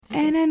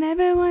And I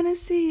never want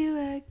to see you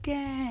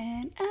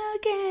again.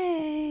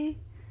 Okay.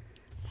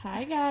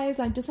 Hi guys,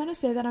 I just want to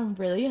say that I'm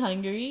really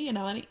hungry and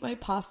I want to eat my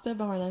pasta,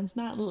 but Marlene's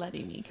not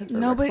letting me because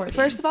we're recording. But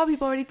first of all,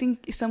 people already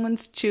think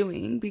someone's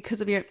chewing because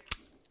of your...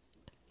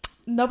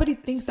 Nobody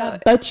thinks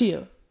that but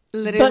you.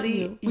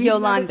 Literally, but you.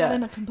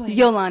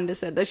 Yolanda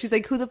said that. She's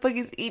like, who the fuck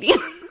is eating on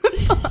the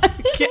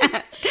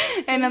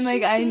podcast? And I'm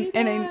like, I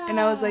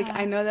was like,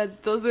 I know that's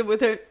Dulce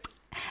with her.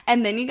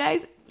 And then you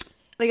guys,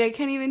 like, I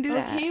can't even do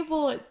that. Okay,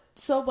 well,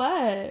 so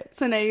what?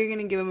 So now you're going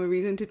to give them a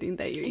reason to think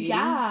that you're eating?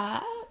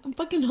 Yeah. I'm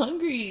fucking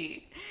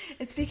hungry.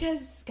 It's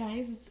because,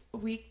 guys, it's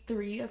week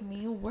 3 of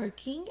me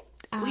working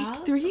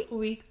out.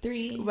 Week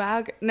 3.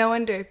 Wow. No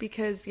wonder,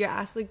 because your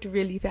ass looked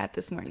really fat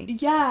this morning.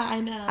 Yeah, I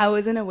know. I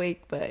wasn't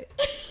awake, but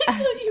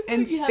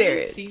in you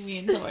spirits. You haven't seen me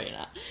until right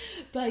now.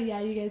 But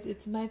yeah, you guys,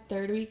 it's my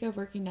 3rd week of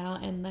working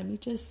out, and let me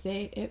just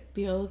say, it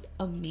feels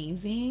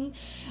amazing.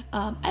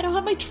 I don't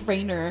have my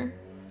trainer,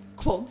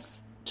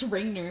 quotes,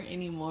 trainer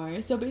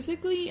anymore. So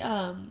basically,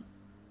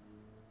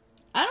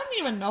 I don't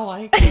even know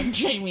why I can't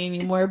train me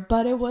anymore,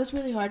 but it was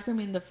really hard for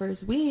me in the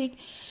first week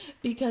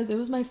because it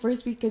was my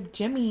first week of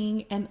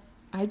gymming and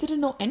I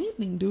didn't know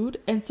anything, dude.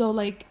 And so,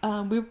 like,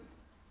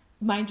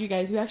 mind you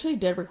guys, we actually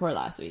did record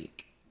last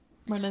week.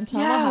 Marlene,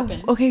 tell me what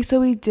happened. Okay, so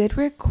we did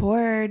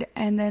record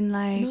and then,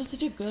 like... And it was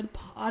such a good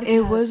podcast,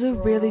 It was a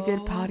really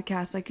good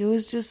podcast. Like, it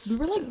was just... We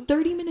were, like,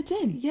 30 minutes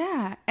in.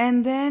 Yeah.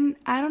 And then,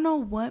 I don't know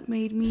what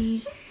made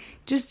me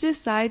just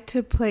decide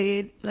to play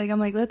it. Like, I'm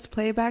like, let's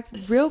play it back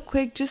real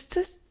quick just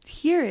to...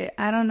 hear it.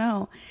 I don't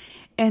know.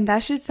 And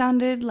that shit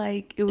sounded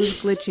like it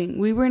was glitching.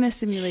 We were in a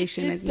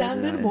simulation. It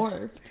sounded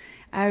morphed.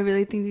 I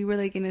really think we were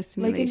like in a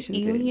simulation.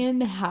 Like an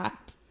alien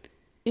hacked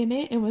in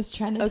it and was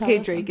trying to tell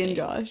us Drake something. and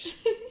Josh.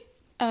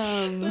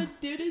 But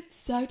dude, it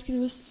sucked because it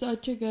was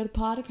such a good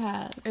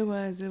podcast. It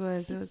was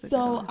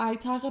so I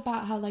talk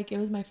about how, like, it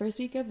was my first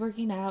week of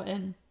working out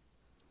and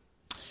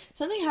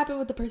something happened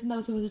with the person that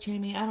was supposed to train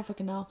me. I don't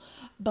fucking know.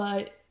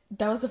 But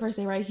that was the first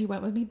day, right? He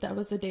went with me. That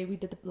was the day we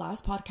did the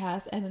last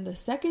podcast. And then the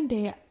second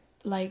day,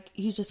 like,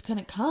 he just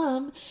couldn't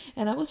come.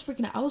 And I was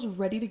freaking out. I was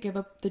ready to give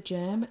up the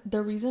gym.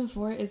 The reason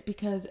for it is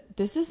because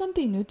this is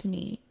something new to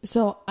me.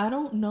 So I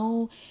don't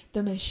know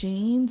the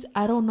machines.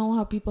 I don't know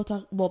how people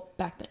talk. Well,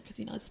 back then, because,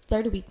 you know, it's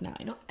 3rd week now.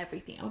 I know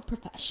everything. I'm a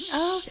professional.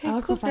 Oh, okay, I'm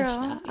a cool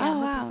professional. girl. Yeah, oh,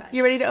 wow.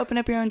 You ready to open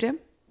up your own gym?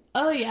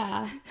 Oh,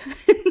 yeah.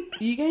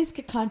 You guys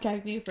could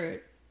contact me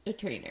for a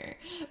trainer.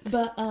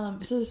 But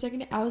so the second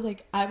day I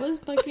was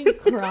fucking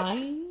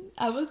crying.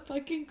 I was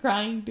fucking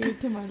crying,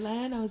 dude, to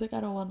Marlene. I was like, I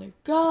don't want to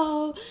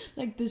go.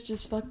 Like, this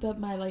just fucked up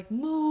my, like,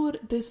 mood.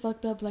 This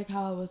fucked up, like,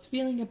 how I was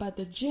feeling about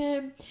the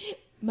gym,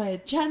 my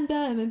agenda.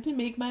 And then to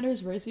make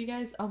matters worse, you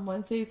guys, on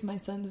Wednesdays my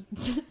son's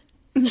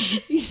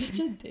he's such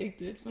a dick,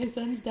 dude. My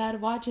son's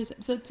dad watches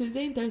him. So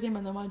Tuesday and Thursday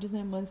Marlene watches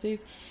him. Wednesdays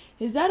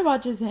his dad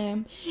watches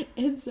him.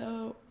 And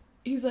so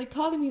he's like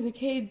calling me, he's like,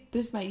 hey,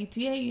 this is my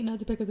ETA, you know,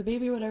 to pick up the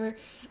baby or whatever.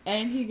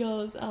 And he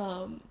goes,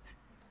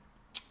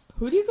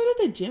 who do you go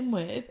to the gym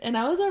with? And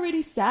I was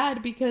already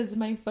sad because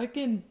my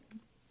fucking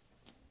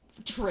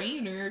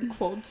trainer,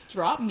 quotes,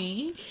 dropped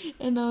me.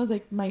 And I was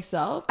like,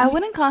 myself? I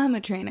wouldn't call him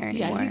a trainer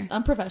anymore. Yeah, he's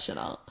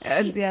unprofessional.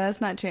 Yeah,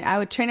 that's not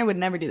trainer. Trainer would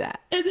never do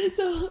that. And then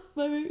so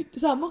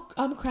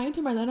I'm crying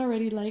to Marlene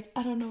already, like,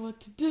 I don't know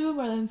what to do.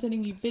 Marlene's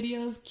sending me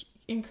videos,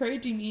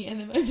 encouraging me, and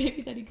then my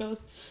baby daddy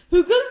goes,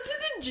 who goes to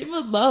the gym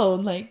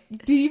alone? Like,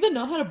 do you even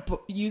know how to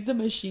use the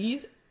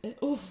machines? And,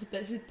 oof,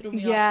 that shit threw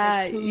me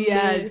off.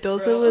 Yeah,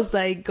 Dulce was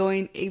like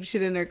going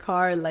apeshit in her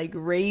car, like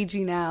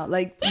raging out,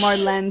 like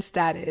Marlene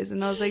status.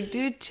 And I was like,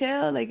 dude,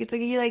 chill. Like, it's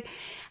like, he like,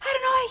 I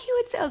don't know how he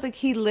would say. I was like,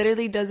 he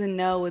literally doesn't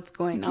know what's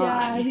going on.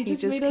 Yeah, he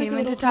just made, like, came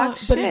in to talk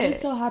shit. But it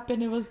just so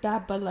happened it was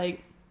that, but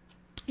like,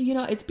 you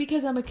know, it's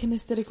because I'm a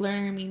kinesthetic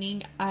learner,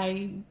 meaning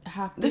I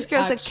have to. This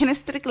girl's a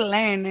kinesthetic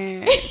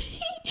learner.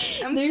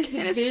 There's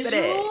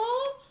visual.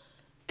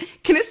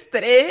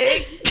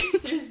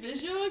 Kinesthetic. There's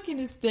visual,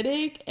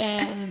 kinesthetic,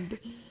 and.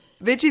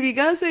 Bitch, if you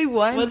gotta say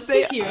one, what's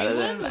say the hearing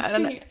one? I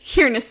don't know.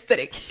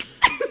 Hearing-esthetic.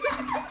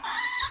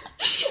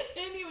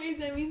 Anyways,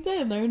 that means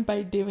I learned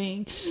by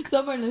doing.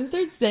 So Marlene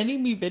started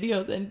sending me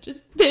videos and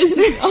just pissed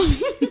me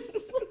off.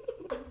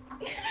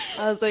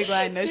 I was like,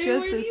 well, I know she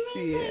has to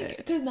see it.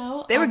 Because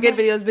now they were good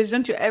videos, bitch.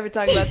 Don't you ever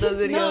talk about those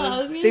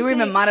videos. They were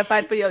even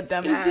modified for your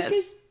dumb ass.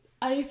 Because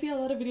I see a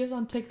lot of videos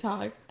on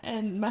TikTok,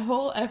 and my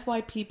whole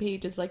FYP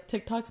page is like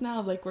TikToks now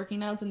of like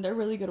working outs, and they're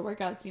really good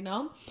workouts, you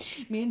know?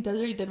 Me and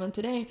Desiree did one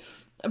today,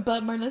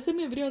 but Marlene sent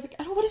me a video. I was like,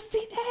 I don't want to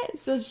see that.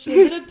 So she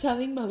ended up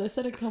telling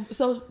Melissa to come.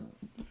 So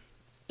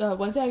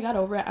Wednesday I got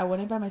over it. I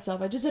went in by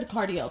myself. I just did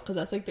cardio because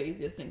that's like the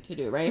easiest thing to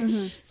do, right?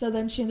 Mm-hmm. So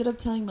then she ended up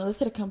telling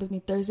Melissa to come with me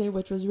Thursday,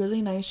 which was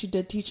really nice. She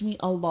did teach me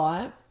a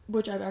lot,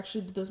 which I've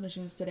actually did those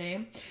machines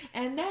today.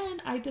 And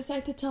then I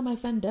decided to tell my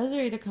friend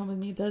Desiree to come with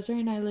me.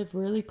 Desiree and I live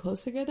really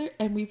close together,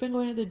 and we've been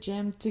going to the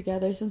gym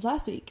together since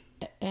last week.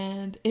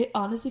 And it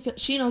honestly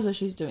feels, she knows what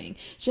she's doing.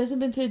 She hasn't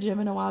been to the gym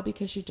in a while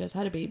because she just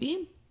had a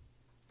baby.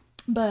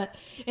 But,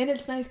 and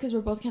it's nice because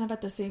we're both kind of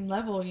at the same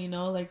level, you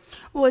know, like.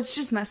 Well, it's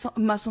just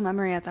muscle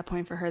memory at that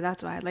point for her.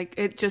 That's why. Like,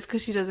 it just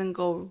because she doesn't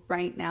go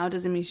right now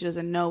doesn't mean she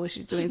doesn't know what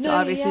she's doing. So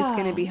obviously it's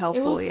going to be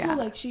helpful. It was cool.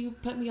 Like, she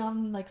put me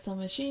on, like, some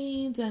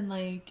machines and,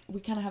 like, we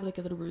kind of have, like,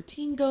 a little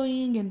routine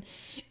going. And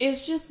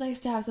it's just nice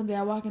to have somebody.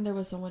 I walk in there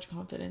with so much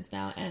confidence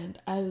now. And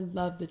I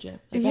love the gym.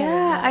 Like,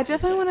 I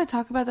definitely want to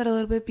talk about that a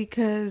little bit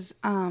because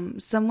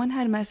someone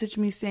had messaged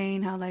me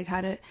saying how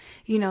to,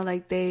 you know,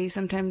 like, they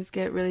sometimes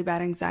get really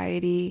bad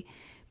anxiety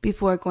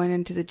before going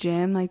into the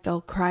gym. Like,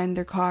 they'll cry in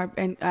their car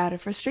and out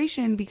of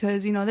frustration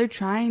because, you know, they're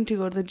trying to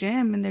go to the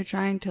gym and they're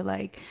trying to,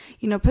 like,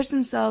 you know, push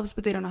themselves,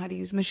 but they don't know how to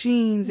use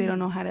machines. They don't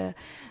know how to,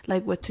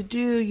 like, what to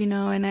do, you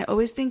know. And I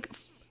always think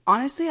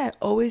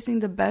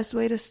the best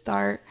way to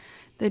start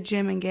the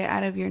gym and get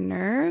out of your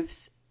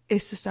nerves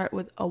is to start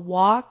with a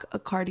walk, a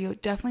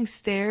cardio, definitely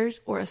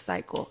stairs or a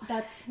cycle.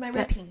 That's my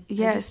routine.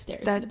 Yes,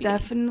 that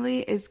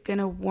definitely is going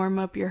to warm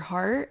up your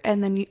heart.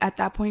 And then at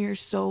that point, you're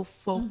so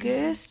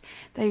focused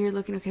that you're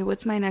looking, okay,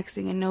 what's my next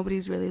thing? And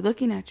nobody's really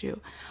looking at you.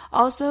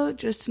 Also,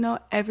 just to know,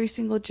 every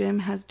single gym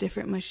has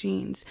different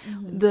machines.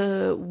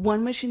 The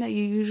one machine that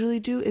you usually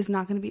do is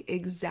not going to be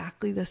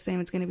exactly the same.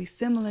 It's going to be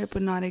similar,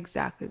 but not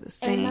exactly the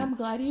same. And I'm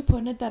glad you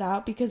pointed that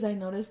out because I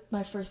noticed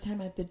my first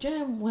time at the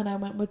gym when I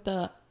went with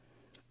the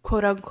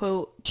quote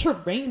unquote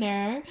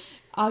trainer.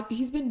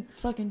 He's been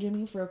fucking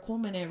gymming for a cool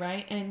minute,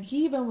 right? And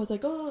he even was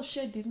like, oh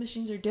shit, these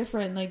machines are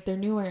different, like they're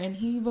newer. And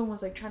he even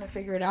was like trying to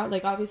figure it out.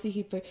 Like,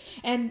 obviously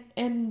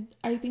and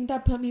I think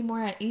that put me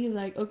more at ease.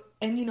 Like, okay,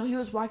 and you know, he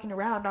was walking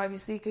around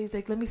obviously because he's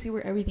like, let me see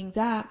where everything's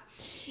at.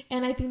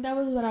 And I think that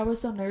was what I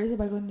was so nervous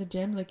about, going to the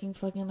gym looking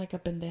fucking like a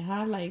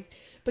pendeja. Like,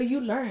 but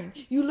you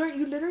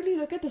literally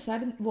look at the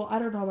side and, well, I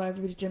don't know about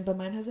everybody's gym, but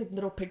mine has like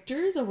little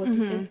pictures of what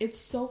and it's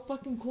so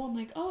fucking cool. I'm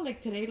like, oh, like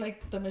today,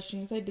 like the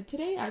machines I did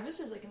today, I was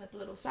just looking at the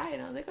little side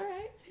and I was like, all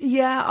right.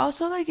 Yeah,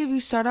 also, like, if you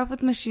start off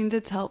with machines,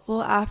 it's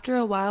helpful. After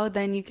a while,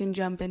 then you can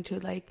jump into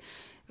like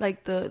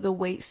the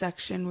weight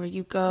section where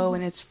you go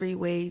and it's free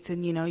weights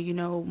and you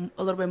know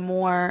a little bit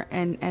more,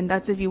 and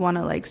that's if you want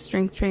to like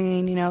strength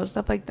train, you know,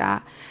 stuff like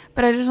that.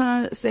 But I just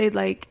want to say,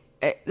 like,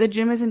 the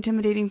gym is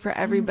intimidating for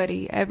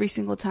everybody every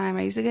single time.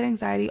 I used to get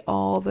anxiety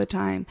all the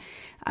time.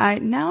 I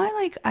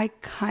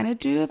kind of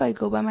do if I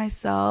go by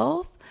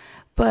myself,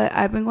 but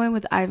I've been going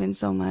with Ivan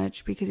so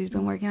much because he's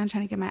been working on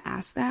trying to get my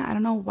ass fat. I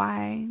don't know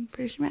why. I'm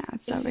pretty sure my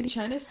ass is already. Is he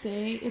trying to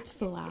say it's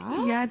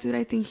flat? Yeah, dude,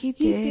 I think he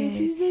did. He thinks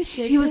he's the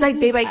shit. He was like,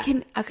 babe, I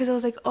can, because I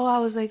was like,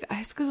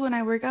 it's because when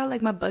I work out,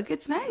 like, my butt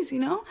gets nice, you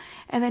know?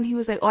 And then he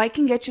was like, oh, I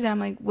can get you that. I'm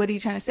like, what are you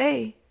trying to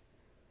say?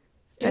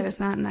 That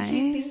it's not nice.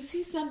 He thinks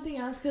he's something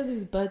else because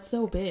his butt's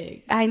so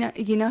big. I know,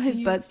 you know,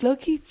 his butt's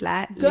low-key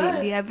flat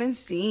lately. I've been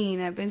seeing.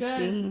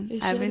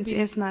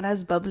 It's not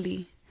as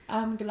bubbly.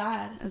 I'm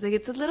glad. I was like,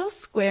 it's a little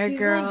square,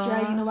 girl. He's not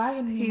dragging a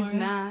wagon anymore. He's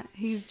not.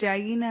 He's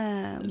dragging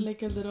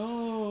like a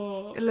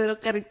little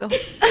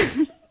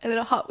carrito. A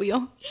little Hot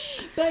Wheel.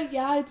 But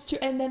yeah, it's true.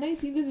 And then I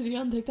see this video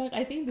on TikTok.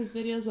 I think this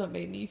video is what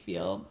made me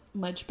feel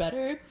much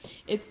better.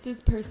 It's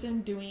this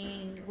person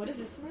doing, what is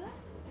this?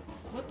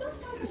 What the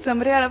fuck?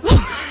 Somebody had a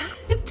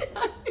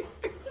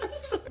I'm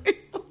sorry.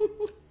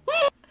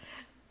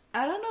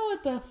 I don't know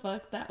what the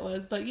fuck that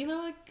was, but you know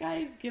what,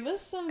 guys, give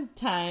us some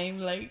time.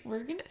 Like,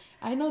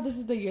 I know this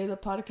is the year the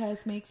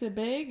podcast makes it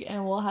big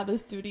and we'll have a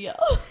studio.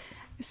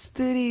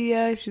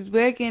 She's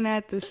working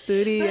at the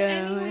studio. But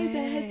anyways, I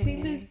had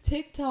seen this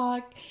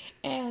TikTok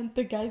and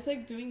the guy's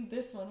like doing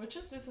this one, which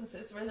is this and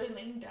this, where they're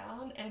laying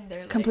down and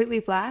they're like completely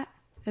flat.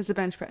 It's a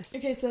bench press.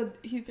 Okay, so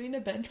he's doing a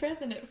bench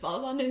press and it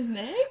falls on his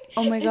neck.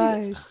 Oh my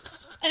gosh.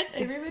 And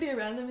everybody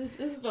around them is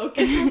just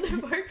focused on their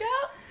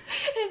workout.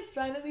 And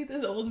finally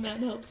this old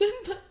man helps him,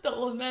 but the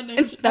old man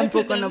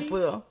tampoco no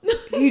pudo.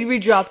 He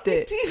redropped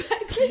it.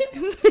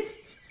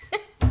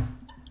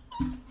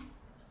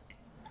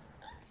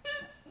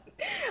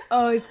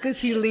 Oh, it's because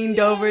he leaned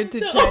over to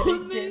try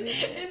to get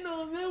it. And the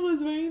old man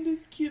was wearing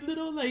this cute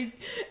little, like,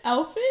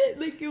 outfit.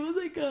 Like, it was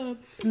like a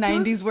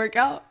 90s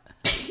workout.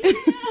 Yeah,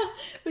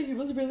 but he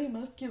was really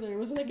muscular. It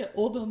wasn't like an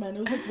old man. It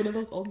was like one of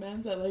those old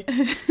mans that, like,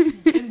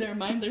 in their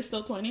mind, they're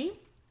still 20.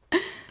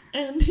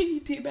 And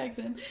he teabags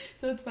him.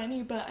 So it's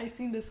funny, but I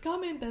seen this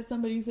comment that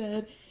somebody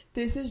said,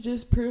 this is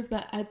just proof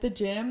that at the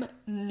gym,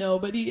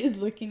 nobody is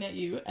looking at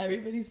you.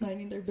 Everybody's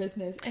minding their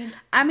business. And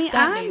I mean,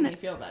 that made me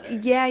feel better.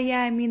 Yeah.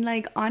 I mean,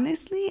 like,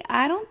 honestly,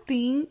 I don't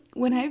think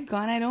when I've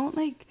gone,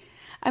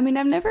 I've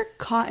never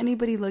caught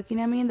anybody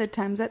looking at me in the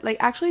times that, like,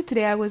 actually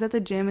today I was at the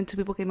gym and two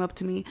people came up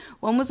to me.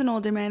 One was an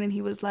older man and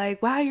he was like,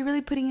 wow, you're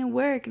really putting in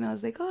work. And I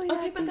was like, oh yeah,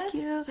 okay, but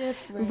that's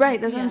different. Right,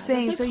 that's what I'm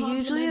saying. Like, so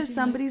usually if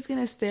somebody's going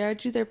to stare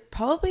at you, they're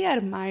probably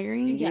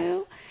admiring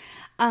you.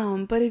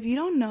 But if you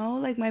don't know,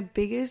 like, my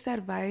biggest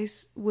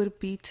advice would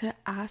be to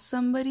ask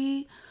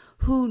somebody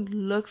who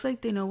looks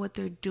like they know what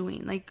they're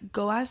doing. Like,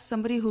 go ask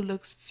somebody who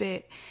looks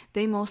fit.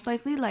 They most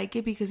likely like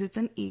it because it's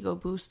an ego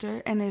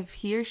booster. And if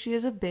he or she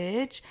is a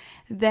bitch,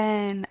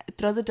 then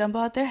throw the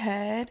dumbbell at their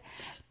head.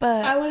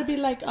 But I would be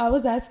like, I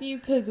was asking you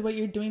because what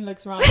you're doing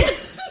looks wrong.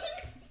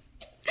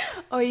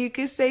 Or you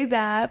could say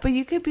that, but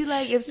you could be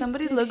like, if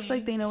somebody looks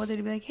like they know what they're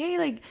doing, be like, hey,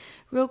 like,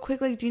 real quick,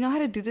 like, do you know how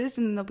to do this?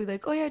 And they'll be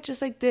like, oh yeah,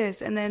 just like this.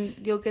 And then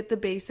you'll get the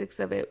basics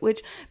of it.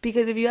 Which,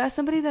 because if you ask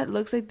somebody that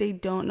looks like they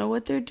don't know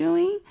what they're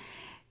doing,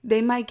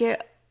 they might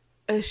get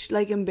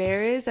like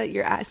embarrassed that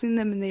you're asking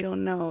them and they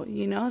don't know,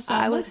 you know. So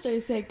I would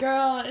straight say,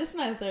 girl, it's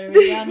my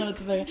therapy. I don't know what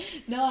the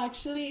fuck. No,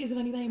 actually, it's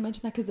funny that you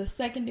mentioned that, because the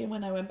second day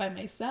when I went by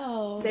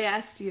myself, they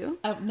asked you.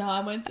 No,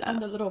 I went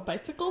on the little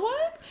bicycle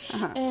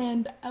one,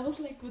 and I was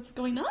like, what's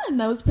going on?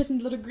 I was pressing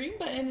the little green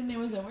button and it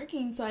wasn't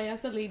working. So I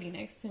asked the lady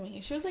next to me.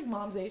 She was like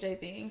mom's age, I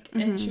think,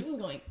 and she was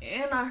going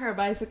in on her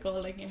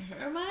bicycle. Like, in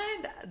her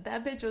mind,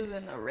 that bitch was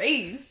in a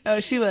race. Oh,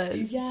 she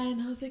was. Yeah,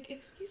 and I was like,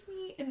 excuse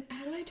me, and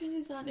how do I turn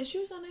this on? And she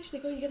was on it. She's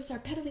like, oh, you gotta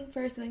start pedaling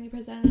first, and then you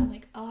press that. And I'm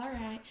like, all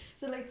right.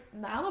 So like,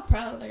 now I'm a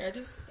pro. Like, I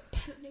just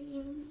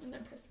pedaling and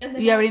then press. And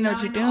then you already know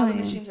what you're doing. All the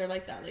machines are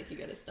like that. Like, you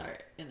gotta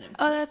start and then.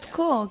 Oh, that's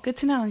cool. Good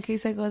to know in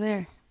case I go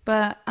there.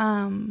 But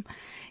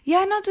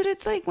yeah, no, dude,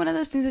 it's like one of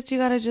those things that you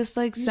gotta just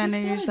like center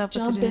yourself.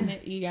 Jump in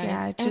it, you guys.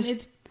 Yeah, and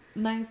it's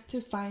nice to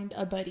find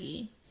a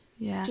buddy.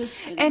 Yeah,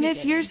 and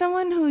if you're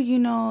someone who, you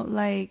know,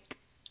 like,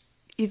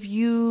 if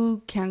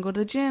you can't go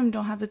to the gym,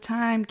 don't have the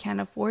time, can't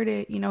afford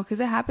it, you know,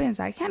 because it happens.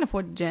 I can't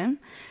afford the gym.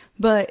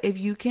 But if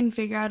you can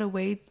figure out a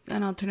way,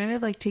 an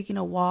alternative, like taking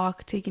a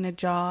walk, taking a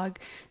jog,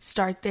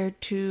 start there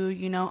too,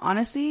 you know.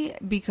 Honestly,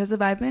 because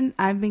of I've been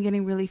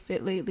getting really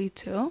fit lately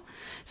too.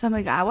 So I'm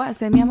like, voy a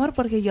hacer mi amor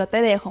porque yo te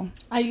dejo.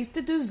 I used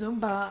to do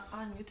Zumba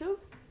on YouTube.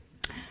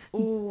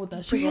 Oh,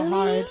 that shit was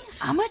hard.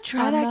 I'm gonna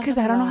try that because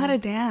I don't know how to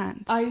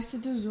dance. I used to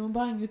do Zumba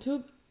on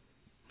YouTube.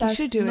 We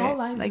should do it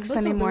like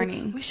Sunday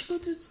morning. We should go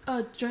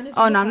to join a Zumba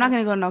Oh no, I'm not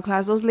gonna go to no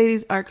class. Those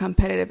ladies are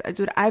competitive,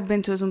 dude. I've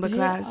been to a Zumba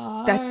class.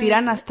 Te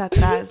tiran hasta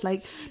atrás.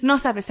 Like, no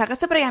sabes,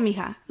 sácase para allá,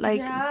 mija. Like,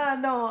 yeah,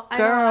 no,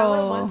 girl. I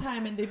went one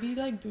time and they'd be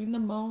like doing the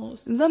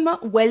most.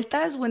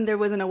 Vueltas when there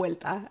wasn't a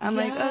vuelta. I'm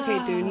like,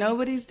 okay, dude,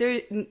 nobody's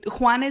there.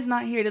 Juan is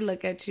not here to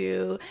look at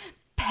you.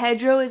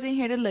 Pedro isn't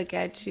here to look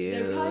at you.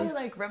 They're probably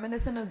like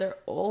reminiscent of their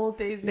old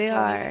days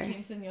before they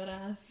became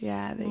señoras.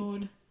 Yeah,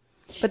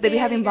 but they be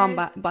having bomb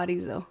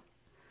bodies though.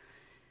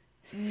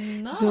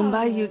 No.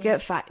 Zumba, you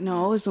get fat.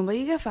 No, Zumba,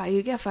 you get fat.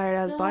 You get fired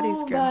as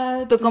bodies,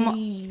 girl.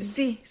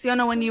 Sí, o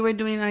no, when you were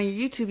doing it on your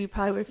YouTube, you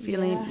probably were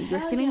feeling,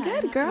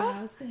 good, girl. Yeah,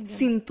 I was feeling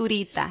good.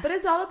 Cinturita. But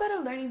it's all about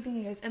a learning thing,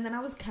 you guys. And then I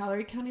was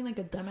calorie counting like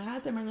a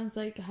dumbass. And Marlon's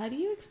like, how do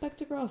you expect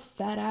to grow a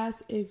fat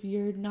ass if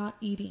you're not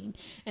eating?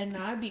 And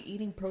now I'd be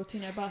eating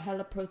protein. I bought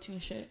hella protein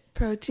shit.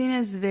 Protein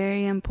is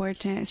very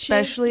important,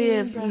 especially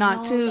if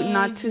not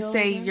to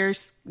say you're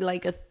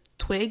like a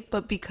twig,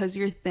 but because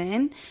you're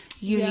thin,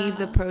 you need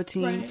the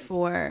protein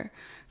for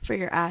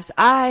your ass.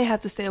 I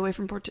have to stay away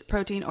from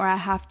protein, or I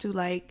have to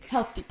like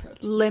healthy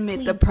protein,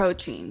 limit the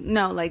protein.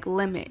 No, like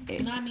limit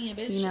it. Not me,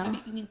 bitch. You know? I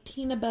be eating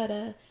peanut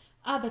butter,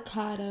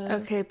 avocado.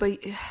 Okay, but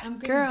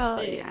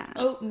girl,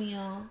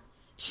 oatmeal.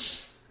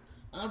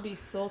 I'll be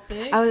so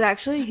thick. I was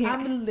actually here.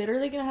 I'm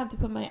literally gonna have to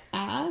put my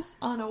ass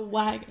on a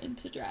wagon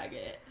to drag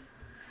it.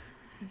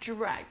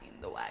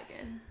 Dragging the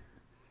wagon.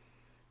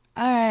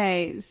 All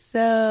right,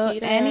 so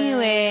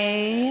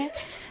anyway,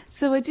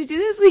 so what'd you do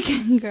this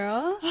weekend,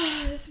 girl?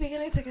 This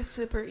weekend I took it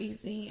super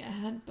easy. I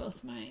had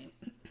both my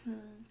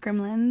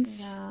gremlins.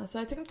 Yeah, so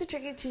I took them to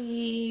Chuck E.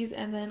 Cheese,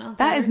 and then on that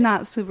Saturday, is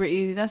not super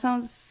easy. That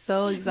sounds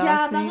so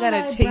exhausting. Yeah, you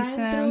gotta chase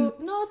them.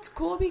 No, it's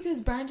cool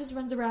because Brian just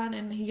runs around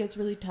and he gets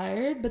really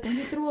tired. But then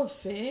he threw a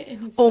fit,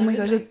 and he's oh my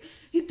gosh, like,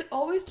 he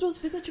always throws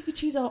fits at Chuck E.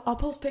 Cheese. I'll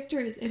post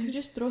pictures, and he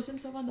just throws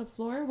himself on the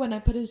floor when I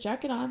put his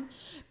jacket on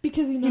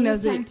because he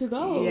knows it's time to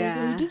go. Yeah,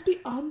 so he just be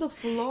on the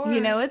floor. You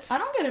know, I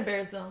don't get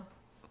embarrassed though.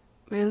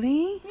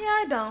 Really? Yeah,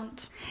 I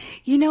don't.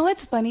 You know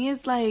what's funny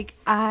is like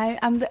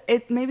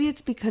maybe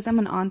it's because I'm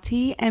an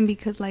auntie and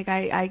because like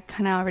I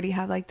kind of already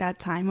have like that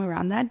time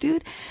around that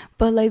dude,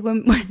 but like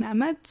when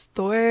I'm at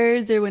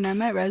stores or when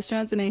I'm at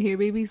restaurants and I hear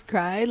babies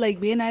cry, like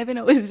me and Ivan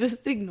always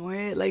just ignore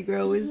it. Like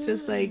we're always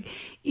just like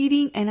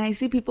eating, and I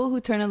see people who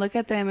turn and look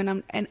at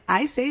them, and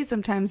I say it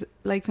sometimes.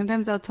 Like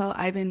sometimes I'll tell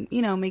Ivan,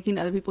 you know, making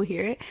other people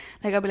hear it.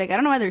 Like I'll be like, I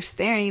don't know why they're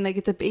staring. Like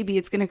it's a baby,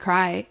 it's gonna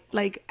cry.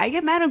 Like I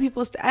get mad when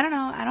people. I don't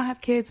know. I don't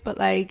have kids, but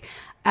like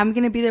I'm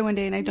gonna be there one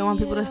day, and I don't want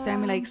people to stare at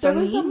me like. There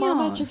was a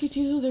mom at Chuck E.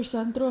 Cheese with their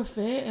son threw a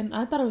fit, and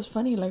I thought it was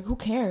funny. Like who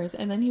cares?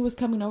 And then he was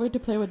coming over to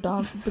play with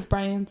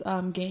Brian's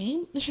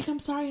game. And she's like,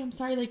 I'm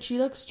sorry. Like she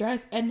looks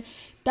stressed, and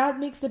that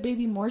makes the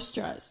baby more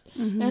stressed.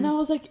 Mm-hmm. And I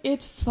was like,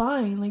 it's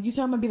fine. Like you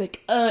saw him be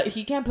like,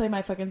 he can't play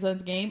my fucking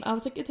son's game. I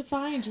was like, it's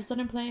fine, just let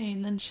him play.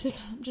 And then she's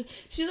like,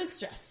 she looks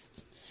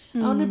stressed. I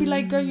want to be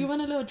like, girl, you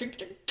want a little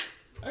drink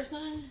or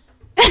something?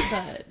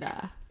 But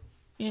nah.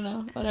 You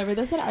know, whatever.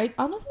 That's what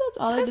honestly, that's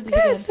all I did this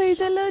weekend. Say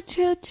the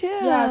little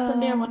chill. Yeah,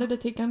 Sunday I wanted to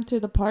take him to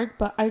the park,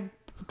 but I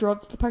drove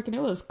to the park and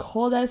it was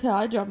cold as hell.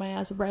 I drove my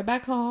ass right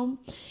back home.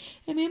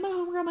 And me and my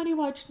homegirl Money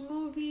watched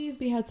movies.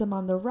 We had some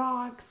on the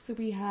rocks.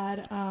 We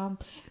had carne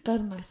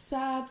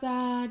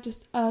asada,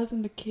 just us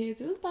and the kids.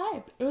 It was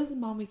vibe. It was a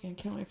mom weekend.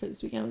 Can't wait for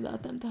this weekend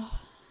without them though.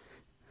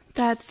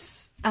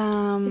 That's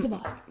It's a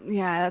vibe.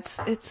 yeah, it's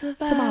a It's a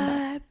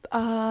mama. vibe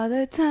all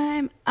the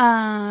time.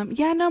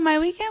 Yeah, no, my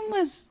weekend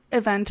was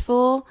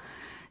eventful.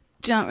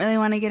 Don't really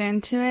want to get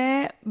into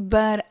it,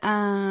 but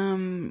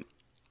I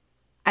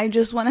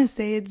just want to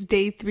say it's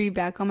day 3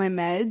 back on my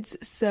meds,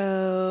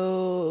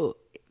 so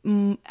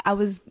I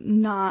was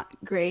not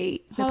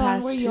great the How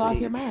past long were 2 you off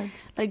weeks. your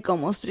meds? Like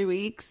almost 3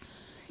 weeks.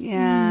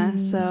 Yeah,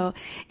 so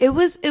it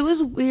was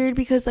weird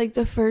because like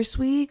the first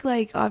week,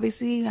 like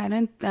obviously I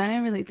didn't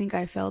really think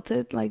I felt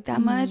it like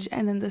that much,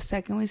 and then the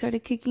second we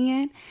started kicking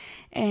in,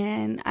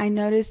 and I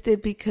noticed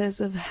it because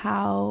of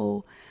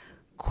how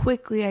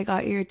quickly I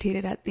got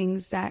irritated at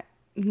things that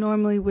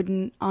normally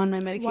wouldn't on my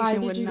medication. Why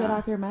would did you not. get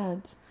off your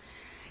meds?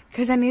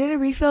 Because I needed a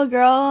refill,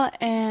 girl,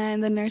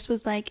 and the nurse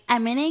was like,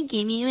 I'm gonna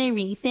give you a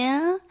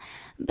refill,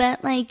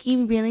 but like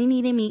you really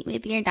need to meet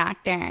with your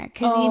doctor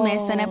because you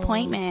missed an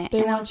appointment. They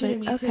And I want was you like, to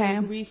meet okay.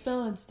 to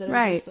refill instead of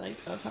Right. just like,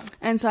 okay.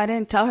 And so I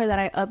didn't tell her that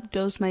I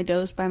updosed my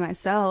dose by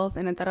myself,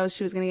 and I thought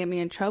she was gonna get me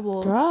in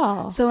trouble.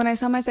 Girl. So when I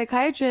saw my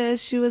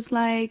psychiatrist, she was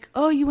like,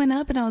 oh, you went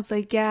up? And I was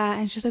like, yeah.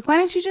 And she's like, why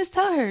didn't you just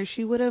tell her?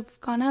 She would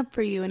have gone up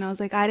for you. And I was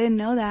like, I didn't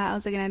know that. I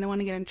was like, and I didn't want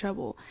to get in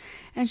trouble.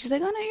 And she's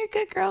like, oh, no, you're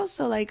good, girl.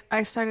 So, like,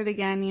 I started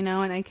again, you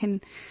know, and I can,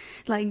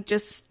 like,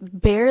 just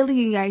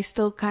barely, I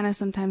still kind of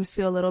sometimes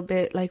feel a little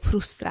bit, like,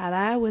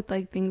 frustrada with,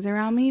 like, things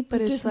around me.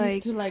 But it it's just like,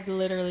 needs to like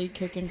literally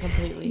kick in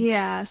completely.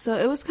 yeah, so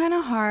it was kind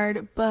of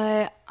hard.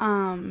 But,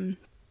 on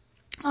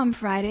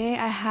Friday,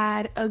 I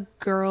had a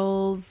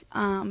girls'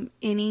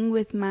 inning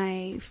with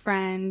my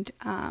friend,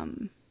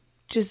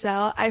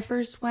 Giselle. I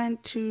first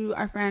went to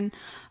our friend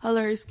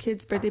Alur's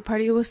kid's birthday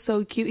party. It was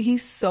so cute.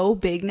 He's so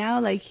big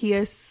now. Like, he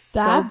is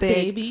That so big.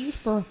 baby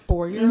for a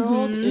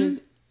 4-year-old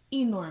is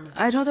enormous.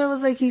 I told her, I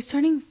was like, he's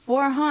turning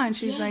 4, huh? And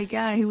she's like,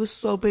 yeah, he was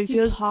so big.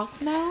 He talks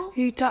now?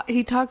 He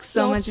talks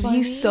so much, and funny.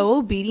 he's so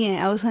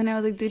obedient. I was like,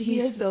 dude, He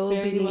he's is so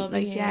very obedient.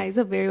 well-behaved. Like, yeah, he's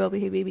a very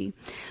well-behaved baby.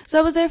 So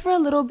I was there for a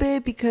little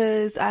bit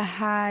because I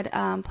had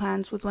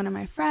plans with one of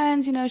my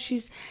friends. You know,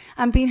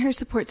 I'm being her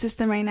support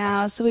system right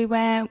now. So we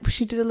went.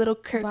 She did a little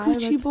Why?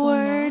 Kikuchi What's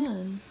board.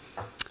 going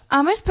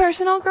Es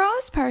personal, girl.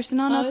 Es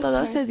personal. No it's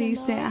todo se personal,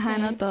 dice. Ajá,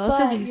 no okay. todo But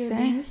se you're dice.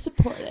 being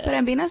supportive. But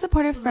I'm being a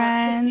supportive Love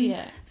to see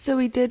friend. it. So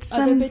we did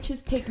Other some.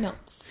 bitches take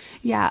notes.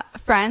 Yeah,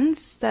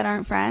 friends that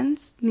aren't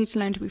friends need to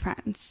learn to be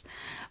friends.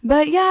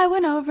 But yeah, I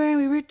went over and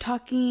we were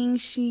talking.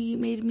 She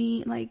made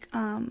me like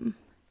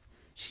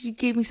she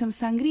gave me some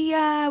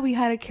sangria. We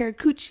had a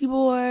karakuchi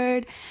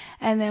board,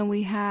 and then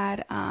we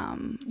had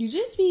You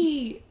just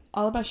be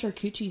all about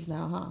charcuteries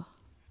now, huh?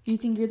 You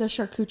think you're the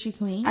charcuterie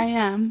queen? I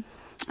am.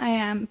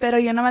 Pero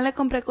yo nomás le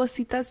compré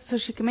cositas so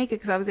she can make it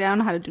because obviously I don't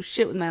know how to do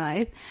shit with my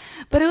life.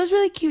 But it was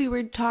really cute. We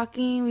were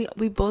talking.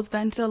 We both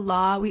vented a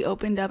lot. I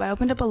opened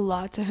up a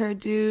lot to her,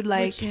 dude.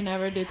 Like, which you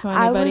never did to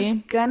I anybody.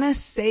 was gonna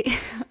say,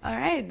 all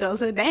right,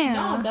 those are damn.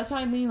 No, that's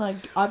what I mean. Like,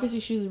 obviously,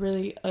 she's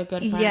really a good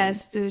friend.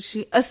 Yes, dude.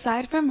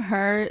 Aside from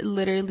her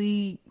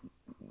literally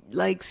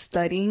like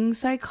studying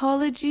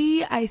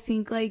psychology, I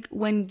think like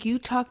when you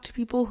talk to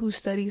people who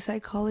study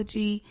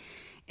psychology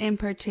in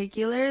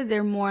particular,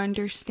 they're more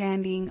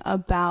understanding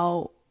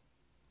about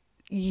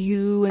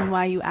you and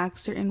why you act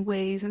certain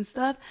ways and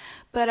stuff.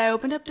 But I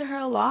opened up to her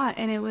a lot,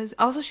 and it was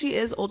also, she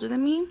is older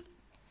than me,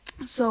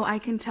 so I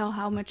can tell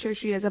how mature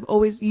she is. I've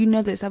always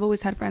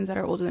had friends that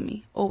are older than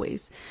me,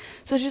 always.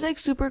 So she's like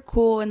super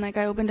cool, and like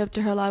I opened up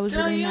to her a lot. It was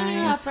Girl, really you don't even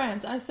have nice.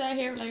 friends. I sat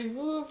here like,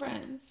 who are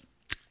friends?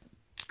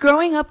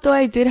 Growing up though,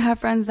 I did have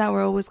friends that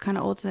were always kind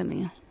of older than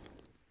me.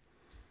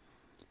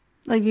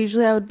 Like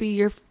usually I would be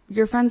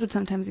your friends would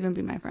sometimes even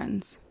be my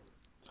friends.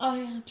 Oh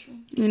yeah, true.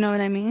 You know what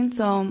I mean?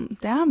 So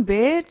damn,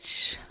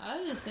 bitch. I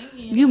was just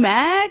thinking. You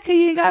mad 'cause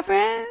you ain't got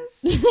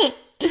friends?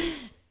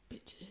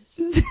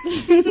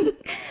 Bitches.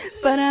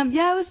 But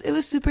yeah, it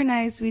was super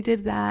nice. We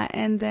did that,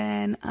 and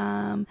then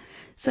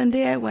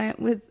Sunday I went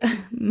with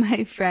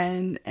my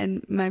friend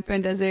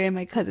Desiree and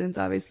my cousins.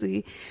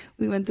 Obviously,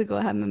 we went to go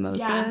have mimosas.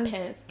 Yeah, I'm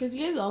pissed because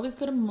you guys always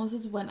go to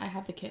mimosas when I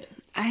have the kids.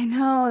 I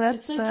know,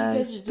 that's It's like you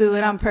guys just do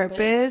it on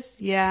purpose.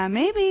 Yeah,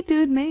 maybe,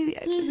 dude, maybe.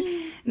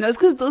 No, it's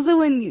because those are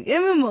when you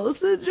get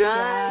mimosa drunk.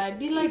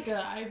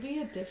 Yeah, I'd be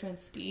a different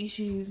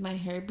species. My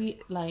hair be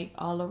like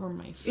all over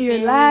my face. Your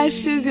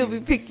lashes, you'll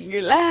be picking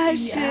your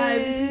lashes. Yeah,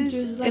 everything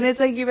just like, and it's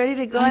like you're ready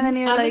to go, and then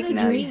you're I'm like, in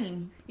a no.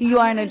 dream. You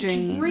are I'm in a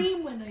dream.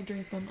 Dream when I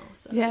drink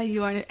mimosas. Yeah,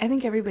 you are. I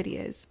think everybody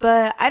is,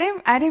 but I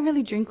didn't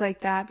really drink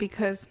like that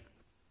because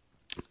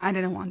I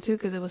didn't want to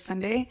because it was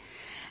Sunday.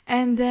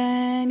 And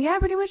then yeah,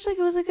 pretty much like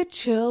it was like a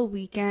chill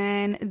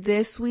weekend.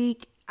 This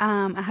week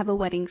I have a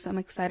wedding, so I'm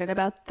excited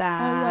about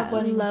that. I love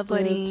weddings, Love dude.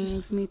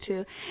 weddings, me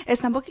too.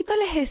 Están un poquito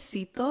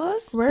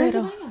lejecitos. Where is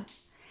pero it?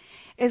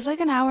 It's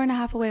like an hour and a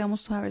half away,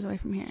 almost 2 hours away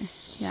from here.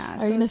 Yeah.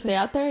 Are you gonna stay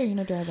out there or are you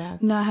gonna drive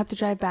back? No, I have to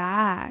drive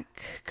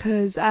back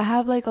because I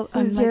have like a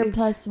Who's like your it's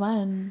plus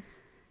one?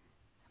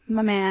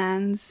 my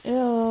man's.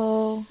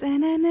 Ew.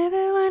 And I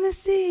never want to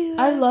see you.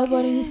 I love again.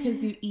 weddings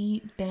because you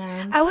eat,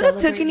 dance. I would have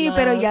celebrate taken you, love.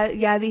 pero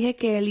ya dije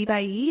que él iba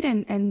a ir,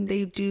 and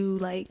they do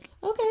like.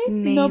 Okay.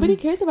 Name. Nobody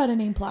cares about a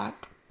name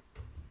plaque.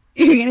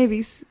 You're gonna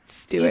be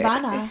Stuart.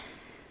 Ivana.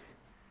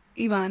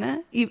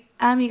 Ivana. You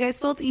guys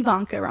spelled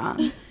Ivanka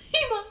wrong.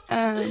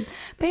 But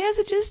yeah,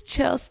 so just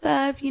chill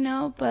stuff, you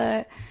know,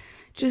 but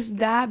just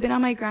that, been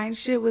on my grind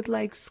shit with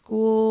like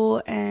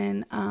school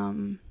and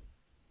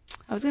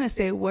I was gonna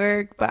say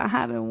work, but I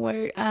haven't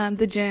worked.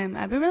 The gym,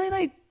 I've been really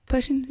like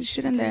pushing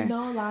shit in there.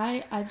 No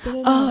lie, I've been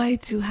in I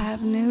do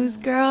have news,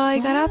 girl. I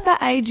got off the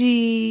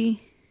IG.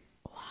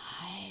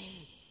 Why?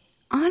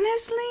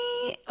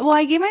 Honestly, well,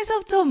 I gave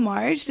myself till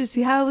March to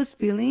see how I was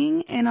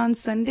feeling, and on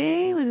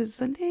Sunday, was it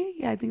Sunday?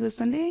 Yeah, I think it was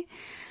Sunday.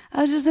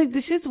 I was just like,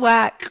 this shit's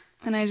whack,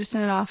 and I just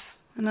turned it off.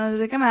 And I was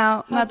like, I'm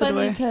out. I'm out the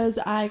door. Because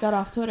I got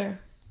off Twitter.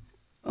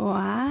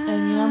 Wow.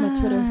 And you know I'm a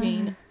Twitter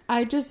fiend.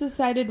 I just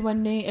decided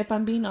one day, if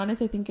I'm being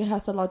honest, I think it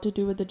has a lot to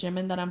do with the gym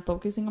and that I'm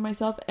focusing on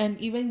myself. And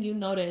even you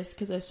noticed,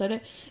 because I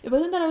started, it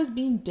wasn't that I was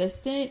being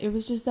distant. It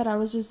was just that I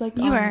was just like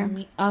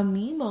on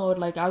me mode.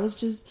 Like I was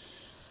just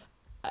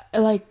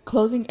like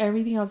closing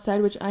everything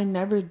outside, which I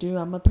never do.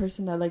 I'm a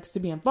person that likes to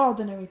be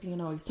involved in everything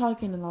and always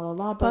talking and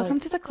la. But welcome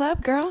to the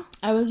club, girl.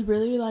 I was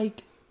really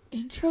like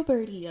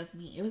introverty of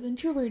me. It was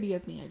introverty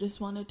of me. I just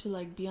wanted to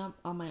like be on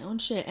my own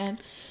shit. And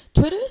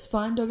Twitter is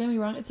fun, don't get me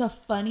wrong. It's a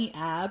funny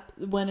app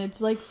when it's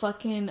like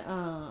fucking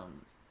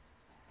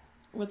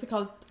what's it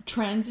called,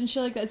 trends and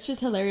shit like that. It's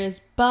just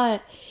hilarious.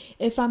 But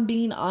if I'm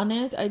being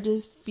honest, I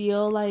just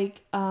feel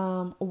like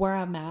where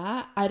I'm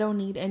at, I don't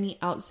need any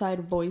outside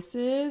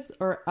voices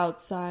or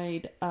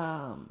outside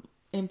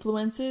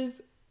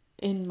influences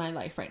in my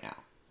life right now.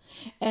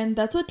 And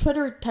that's what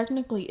Twitter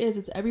technically is.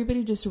 It's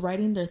everybody just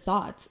writing their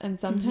thoughts. And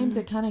sometimes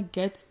it kind of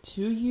gets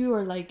to you,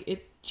 or like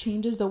it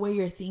changes the way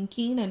you're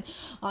thinking. And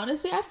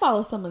honestly, I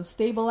follow some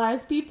unstable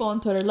ass people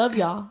on Twitter. Love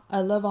y'all. I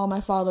love all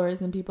my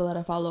followers and people that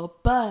I follow.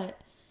 But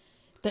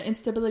the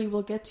instability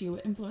will get to you.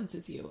 It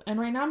influences you. And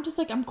right now I'm just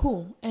like, I'm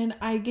cool. And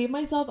I gave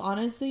myself,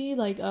 honestly,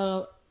 like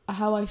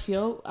how I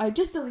feel. I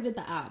just deleted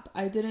the app.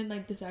 I didn't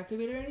like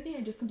deactivate it or anything.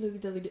 I just completely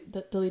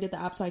deleted the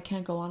app so I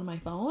can't go on my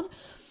phone.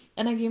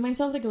 And I gave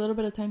myself like a little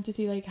bit of time to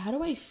see like, how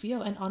do I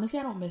feel? And honestly,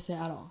 I don't miss it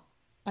at all.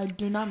 I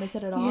do not miss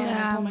it at all. Yeah. And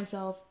I told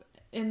myself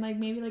in like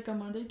maybe like a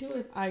month or two,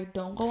 if I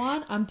don't go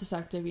on, I'm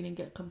deactivating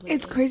it completely.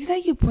 It's crazy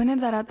that you pointed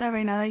that out there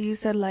right now, that you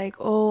said like,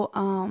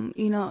 you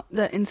know,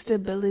 the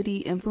instability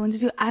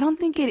influences you. I don't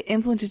think it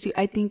influences you.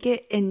 I think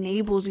it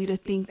enables you to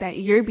think that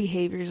your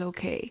behavior is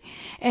okay.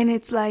 And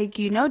it's like,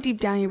 you know,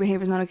 deep down your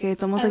behavior is not okay.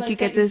 It's almost like you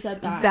get this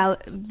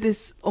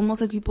this almost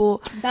like people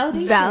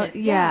validation.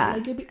 Yeah.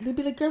 Like they'd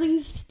be like,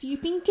 girlies, do you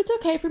think it's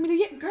okay for me to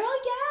get, girl,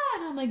 yeah.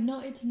 And I'm like,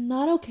 no, it's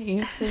not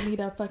okay for me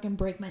to fucking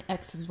break my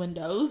ex's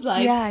windows.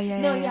 Like,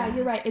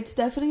 you're right. It's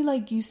definitely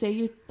like you say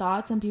your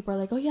thoughts and people are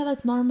like, oh yeah,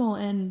 that's normal.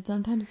 And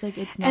sometimes it's like,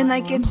 it's not. And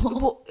like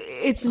normal.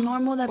 it's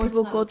normal that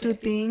people go through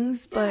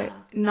things, but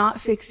not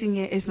fixing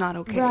it is not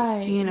okay.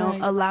 Right. You know,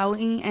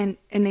 allowing and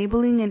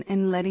enabling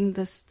and letting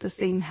the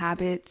same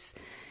habits,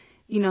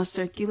 you know,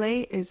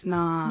 circulate is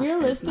not.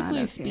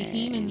 Realistically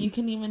speaking, and you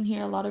can even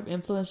hear a lot of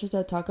influencers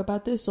that talk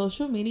about this,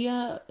 social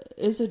media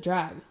is a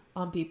drag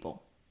on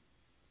people.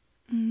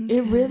 Okay.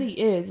 It really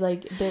is.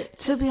 Like,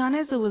 to be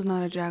honest, it was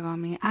not a drag on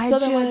me. Then why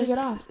did you get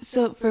off?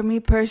 So for me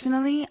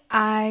personally,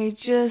 I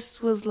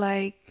just was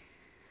like,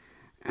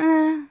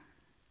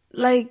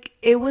 like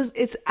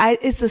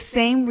it's the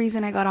same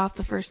reason I got off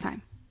the first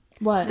time.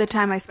 What? The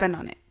time I spent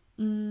on it.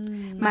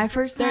 My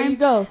first time. There you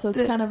go. So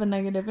it's kind of a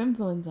negative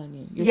influence on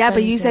you.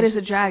 But you said it's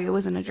a drag. It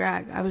wasn't a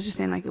drag. I was just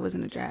saying like it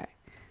wasn't a drag.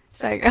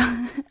 Sorry,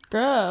 girl.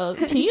 Girl,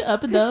 can you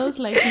up those?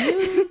 Like, can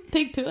you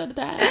take 2 at a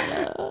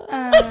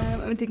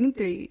time? I'm taking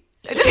 3.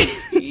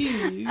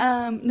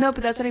 No,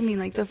 but that's what I mean.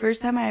 Like the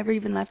first time I ever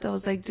even left, I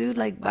was like, dude,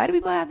 like, why do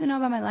people have to know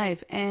about my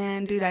life?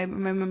 And dude, I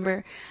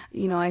remember,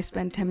 you know, I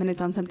spent 10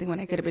 minutes on something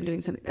when I could have been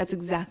doing something. That's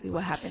exactly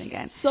what happened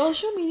again.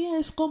 Social media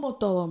is como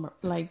todo.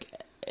 Like,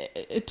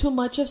 too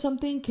much of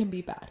something can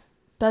be bad.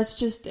 That's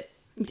just it.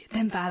 Te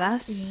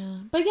enfadas. Yeah.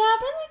 But yeah, I've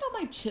been like on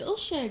my chill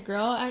shit,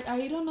 girl.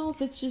 I don't know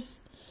if it's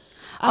just.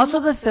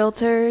 Also, the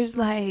filters,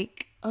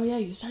 like. Oh yeah,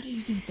 you started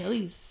using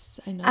Phillies.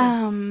 I know.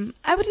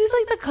 I would use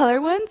like the color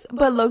ones,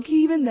 but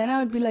low-key even then I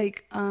would be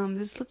like,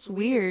 this looks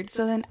weird.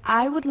 So then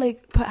I would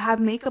like have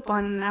makeup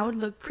on and I would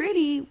look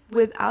pretty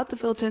without the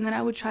filter, and then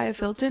I would try a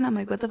filter and I'm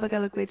like, what the fuck, I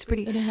look way too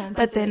pretty.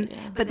 But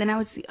then I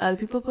would see other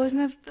people posting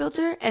the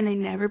filter and they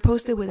never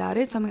posted without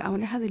it. So I'm like, I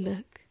wonder how they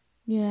look.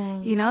 Yeah.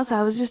 You know, so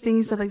I was just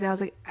thinking stuff like that. I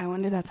was like, I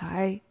wonder if that's how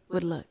I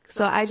would look.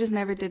 So I just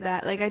never did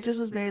that. Like I just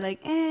was very like,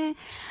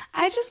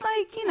 I just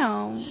like, you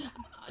know,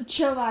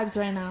 chill vibes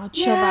right now.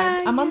 Chill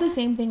vibes. I'm on the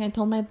same thing. I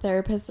told my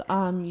therapist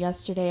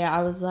yesterday.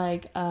 I was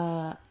like,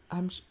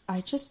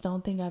 I just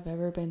don't think I've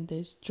ever been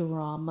this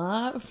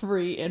drama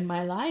free in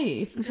my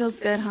life. It feels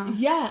good, huh?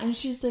 Yeah. And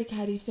she's like,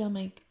 how do you feel? I'm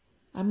like,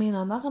 I mean,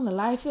 I'm not gonna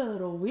lie, I feel a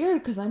little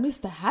weird because I miss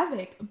the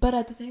havoc, but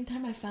at the same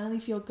time I finally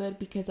feel good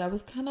because I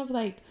was kind of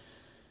like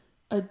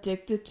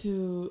addicted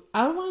to,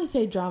 I don't want to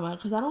say drama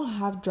because I don't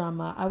have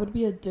drama. I would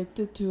be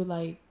addicted to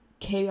like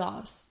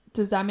chaos.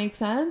 Does that make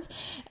sense?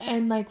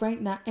 And like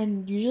right now,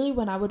 and usually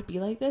when I would be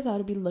like this, I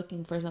would be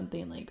looking for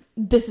something like,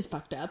 this is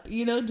fucked up,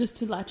 you know, just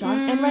to latch on.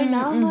 And right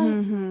now I'm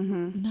like,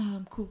 nah,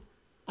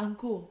 I'm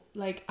cool.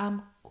 Like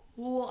I'm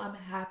cool. I'm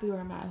happy where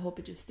I'm at. I hope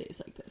it just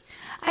stays like this.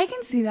 I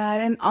can see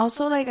that. And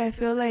also, like, I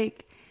feel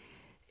like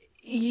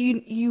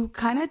you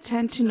kind of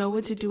tend to know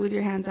what to do with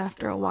your hands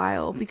after a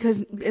while,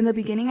 because in the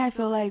beginning I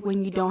feel like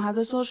when you don't have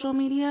the social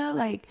media,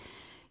 like,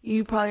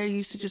 you probably are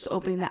used to just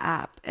opening the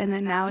app, and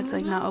then now it's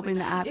like not opening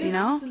the app, you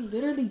know? It's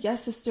literally,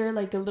 yes, sister,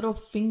 like a little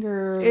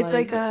finger. It's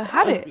like a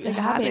habit. Like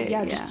a habit.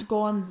 Yeah, just to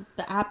go on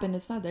the app and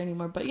it's not there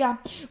anymore. But yeah,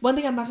 one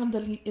thing I'm not going to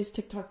delete is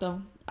TikTok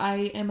though.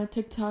 I am a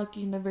TikTok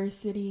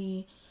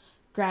University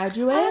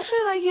graduate. I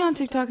actually like you on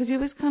TikTok because you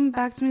always come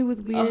back to me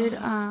with weird.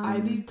 I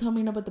be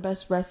coming up with the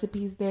best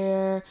recipes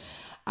there.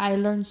 I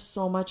learned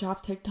so much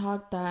off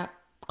TikTok that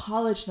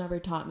college never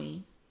taught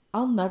me.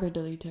 I'll never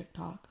delete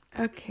TikTok.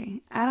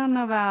 Okay, I don't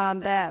know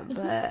about that,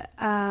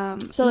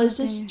 but so let's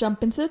just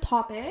jump into the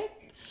topic.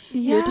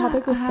 Yeah, your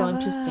topic was so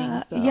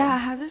interesting. So. Yeah, I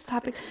have this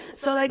topic.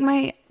 So like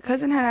my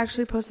cousin had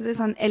actually posted this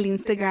on el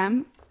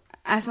Instagram.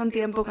 Hace un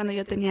tiempo cuando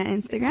yo tenía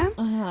Instagram.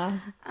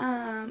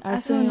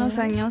 Hace unos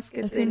años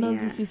que hace tenía.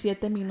 Unos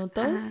 17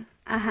 minutos.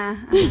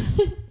 Ajá.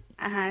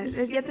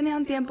 Ya tenía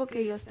un tiempo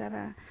que yo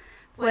estaba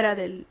fuera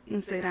del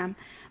Instagram.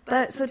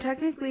 But so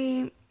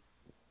technically,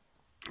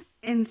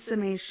 in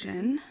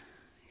summation,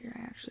 here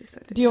I actually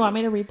said it. Do you want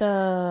me to read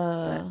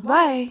the?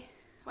 Why?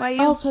 Why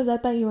you? Oh, because I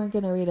thought you weren't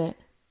gonna read it.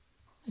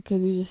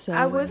 Because you just said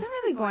I wasn't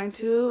really going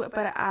to,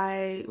 but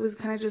I was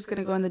kind of just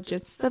gonna go in the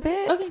gist of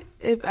it. Okay.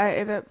 If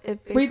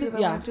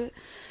basically I want to.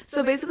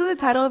 So basically, the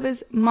title of it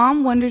is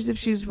 "Mom wonders if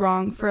she's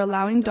wrong for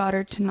allowing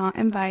daughter to not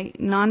invite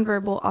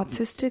nonverbal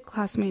autistic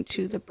classmate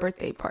to the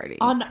birthday party."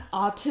 On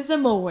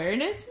Autism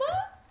Awareness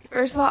Month?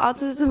 First of all,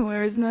 Autism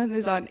Awareness Month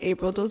is on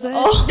April 12th.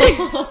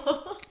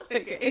 Oh.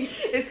 Okay.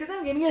 It's because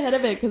I'm getting ahead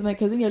of it because my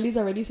cousin Yoli's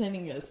already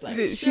sending us like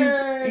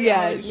shirts.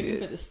 Yeah, I'm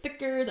looking for the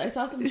stickers. I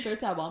saw some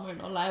shirts at Walmart.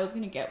 No lie, I was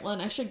gonna get one.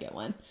 I should get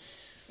one.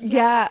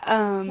 Yeah.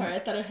 Sorry, I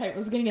thought I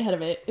was getting ahead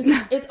of it.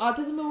 It's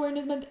Autism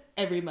Awareness Month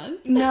every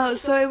month. No,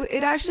 so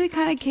it actually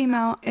kind of came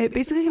out. It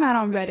basically came out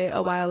on Reddit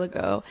a while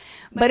ago,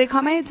 but it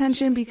caught my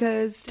attention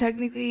because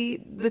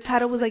technically the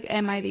title was like,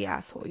 "Am I the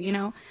asshole?" You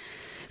know.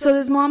 So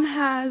this mom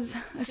has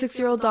a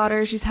 6-year-old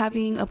daughter. She's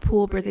having a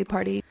pool birthday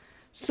party.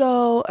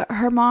 So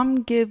her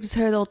mom gives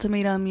her the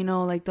ultimatum, you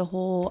know, like the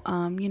whole,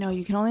 you know,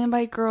 you can only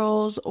invite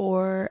girls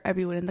or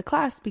everyone in the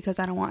class because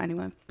I don't want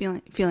anyone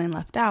feeling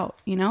left out,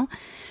 you know?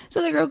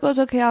 So the girl goes,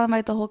 okay, I'll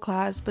invite the whole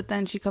class. But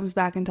then she comes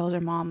back and tells her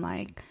mom,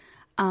 like,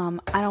 I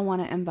don't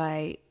want to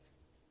invite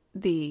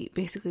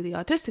basically the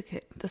autistic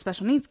kid, the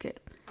special needs kid.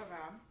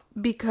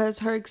 Because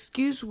her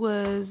excuse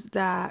was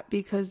that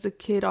because the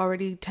kid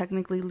already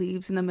technically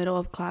leaves in the middle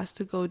of class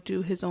to go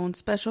do his own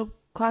special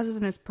classes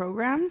and his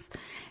programs,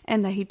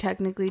 and that he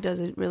technically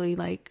doesn't really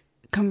like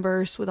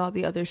converse with all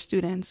the other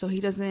students, so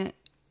he doesn't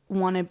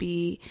want to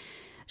be,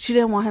 she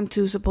didn't want him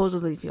to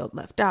supposedly feel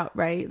left out,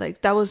 right? Like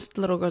that was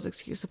the little girl's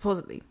excuse,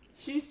 supposedly.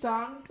 She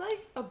sounds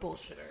like a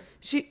bullshitter.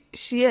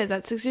 She is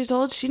at 6 years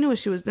old. She knew what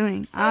she was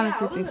doing. I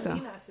honestly think so.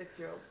 Being a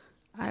 6-year-old.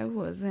 I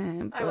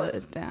wasn't, but I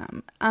was.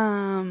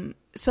 Damn.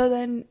 So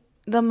then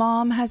the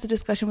mom has a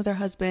discussion with her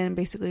husband.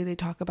 Basically, they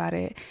talk about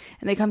it,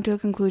 and they come to a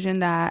conclusion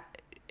that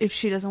if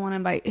she doesn't want to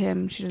invite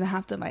him, she doesn't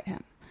have to invite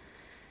him.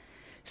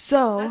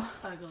 So That's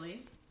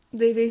ugly.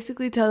 They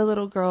basically tell the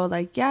little girl,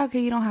 like, yeah, okay,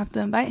 you don't have to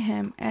invite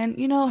him. And,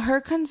 you know,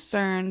 her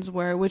concerns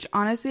were, which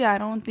honestly, I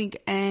don't think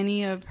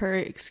any of her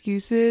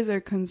excuses or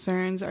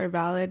concerns are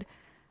valid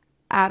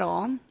at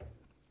all.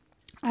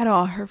 At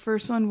all. Her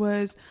first one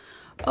was,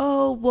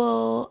 oh,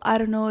 well, I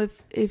don't know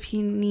if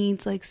he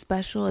needs, like,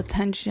 special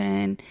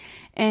attention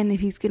and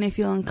if he's going to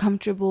feel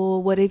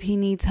uncomfortable. What if he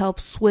needs help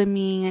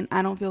swimming and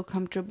I don't feel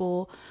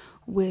comfortable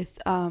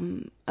with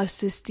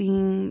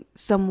assisting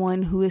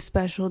someone who has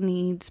special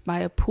needs by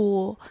a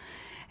pool.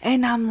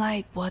 And I'm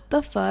like, what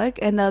the fuck?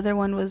 And the other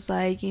one was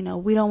like, you know,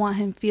 we don't want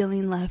him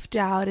feeling left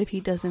out if he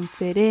doesn't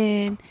fit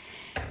in.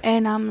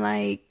 And I'm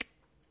like,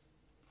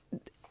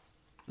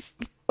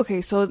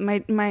 okay, so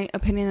my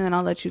opinion, and then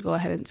I'll let you go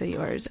ahead and say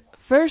yours.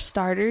 For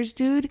starters,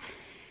 dude,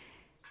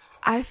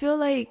 I feel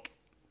like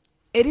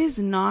it is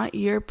not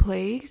your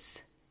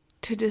place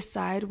to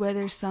decide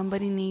whether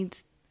somebody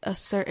needs a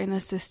certain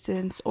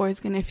assistance or is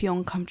going to feel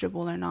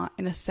uncomfortable or not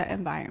in a set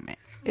environment.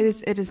 It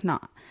is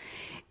not.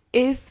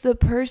 If the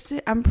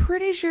person, I'm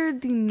pretty sure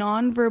the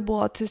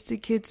nonverbal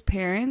autistic kid's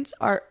parents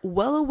are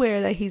well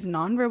aware that he's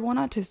nonverbal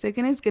and autistic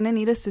and is going to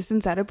need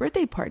assistance at a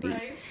birthday party.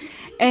 Right.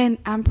 And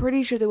I'm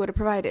pretty sure they would have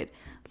provided.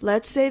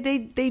 Let's say they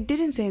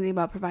didn't say anything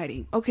about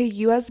providing. Okay,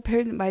 you as a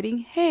parent inviting,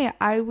 hey,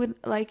 I would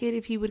like it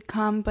if he would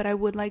come, but I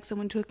would like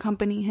someone to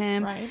accompany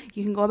him. Right.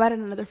 You can go about it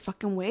another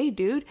fucking way,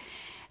 dude.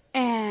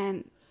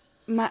 And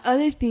my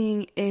other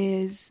thing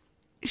is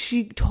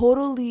she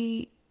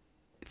totally,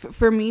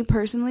 for me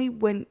personally,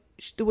 when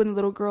the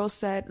little girl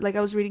said, like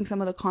I was reading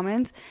some of the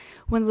comments,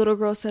 when the little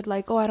girl said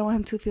like, oh, I don't want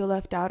him to feel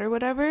left out or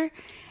whatever.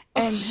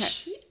 And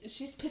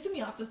she's pissing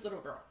me off, this little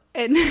girl.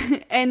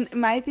 And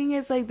my thing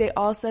is like, they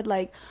all said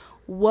like,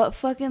 what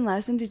fucking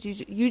lesson did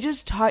you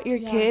just taught your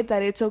kid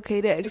that it's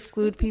okay to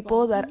exclude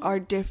people that are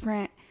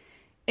different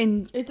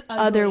in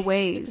other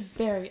ways. It's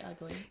very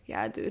ugly.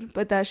 Yeah, dude.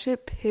 But that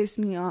shit pissed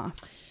me off.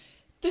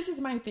 this is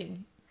my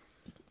thing.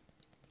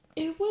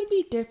 It would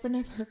be different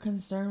if her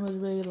concern was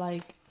really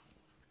like,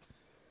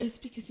 it's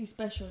because he's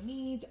special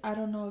needs. I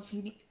don't know if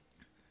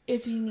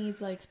he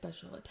needs like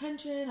special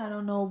attention. I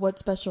don't know what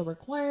special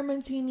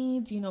requirements he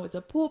needs. You know, it's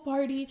a pool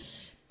party.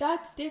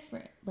 That's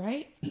different,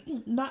 right?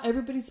 Not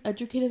everybody's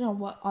educated on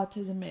what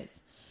autism is.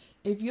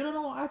 If you don't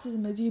know what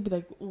autism is, you'd be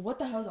like, what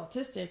the hell is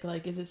autistic?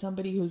 Like, is it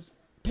somebody who's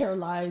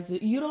paralyzed?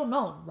 You don't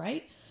know,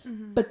 right?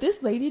 Mm-hmm. But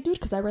this lady, dude,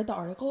 because I read the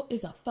article,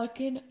 is a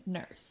fucking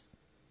nurse.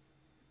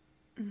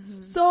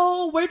 Mm-hmm.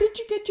 So where did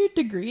you get your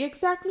degree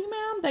exactly,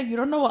 ma'am? That you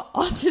don't know what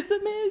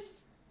autism is?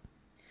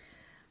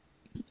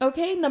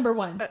 Okay, number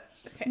one.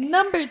 Okay.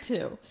 Number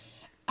two,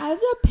 as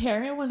a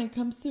parent, when it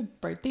comes to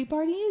birthday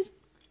parties,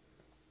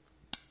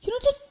 you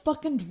don't just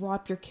fucking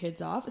drop your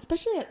kids off,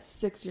 especially at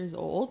 6 years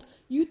old.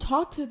 You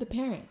talk to the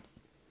parents.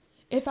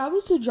 If I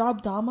was to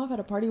drop Dom off at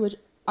a party, which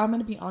I'm going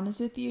to be honest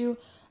with you,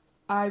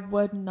 I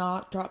would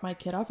not drop my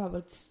kid off. I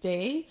would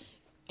stay.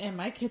 And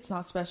my kid's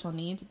not special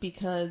needs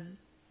because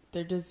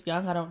they're just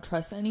young. I don't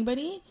trust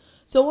anybody.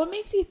 So what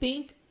makes you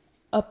think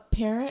a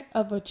parent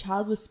of a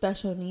child with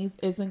special needs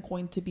isn't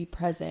going to be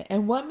present?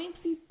 And what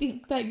makes you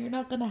think that you're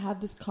not going to have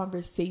this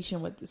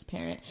conversation with this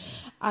parent?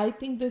 I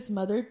think this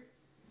mother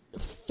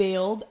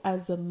failed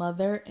as a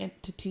mother and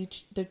to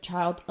teach their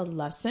child a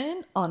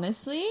lesson,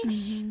 honestly,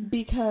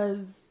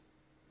 because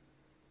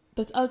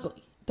that's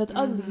ugly. That's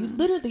ugly. You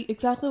literally,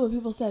 exactly what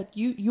people said.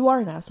 You are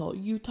an asshole.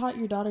 You taught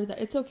your daughter that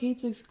it's okay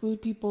to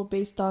exclude people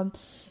based on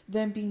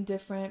them being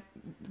different,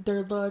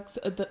 their looks,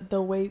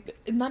 the way,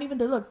 not even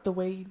their looks, the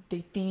way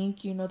they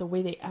think, you know, the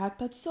way they act.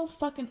 That's so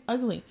fucking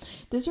ugly.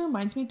 This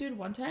reminds me, dude,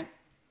 one time,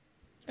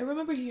 I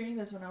remember hearing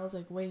this when I was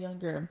like way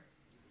younger.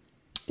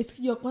 Es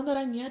que yo cuando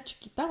era niña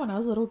chiquita, when I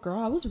was a little girl,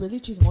 I was really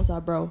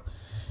chismosa, bro.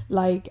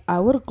 Like, I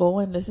would go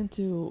and listen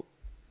to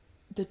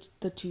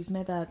the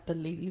chisme that the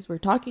ladies were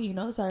talking, you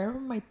know. So I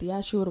remember my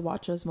tia, she would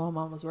watch us while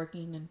mom was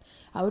working, and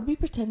I would be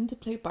pretending to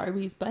play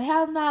Barbies, but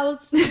hell no, I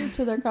was listening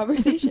to their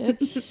conversation.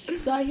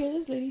 So I hear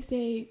this lady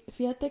say,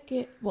 fíjate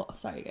que, well,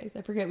 sorry guys,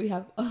 I forget we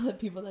have other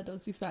people that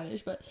don't speak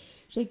Spanish, but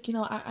she's like, you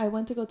know, I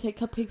went to go take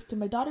cupcakes to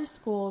my daughter's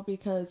school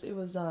because it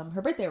was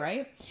her birthday,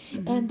 right?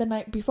 And the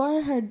night before,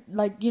 I heard,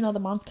 like, you know, the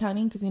mom's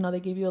counting, because, you know, they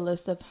give you a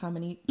list of how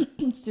many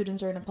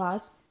students are in a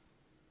class.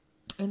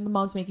 And the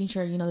mom's making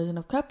sure, you know, there's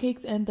enough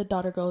cupcakes. And the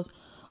daughter goes,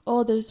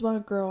 oh, there's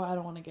one girl I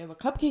don't want to give a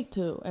cupcake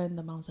to. And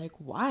the mom's like,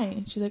 why?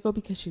 And she's like, oh,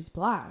 because she's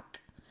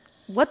black.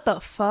 What the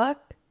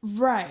fuck?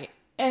 Right.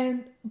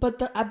 And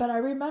but I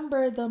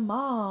remember the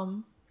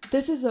mom.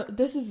 This is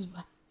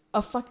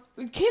a fuck.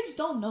 Kids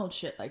don't know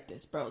shit like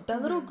this, bro.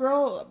 That little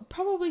girl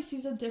probably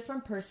sees a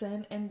different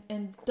person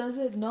and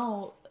doesn't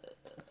know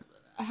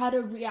how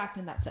to react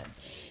in that sense.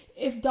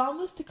 If Dom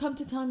was to come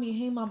to tell me,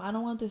 hey mom, I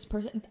don't want this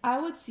person, I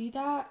would see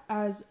that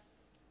as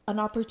an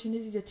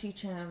opportunity to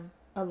teach him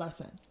a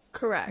lesson.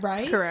 Correct.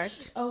 Right?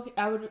 Correct. Okay,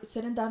 I would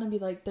sit him down and be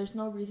like, there's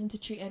no reason to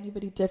treat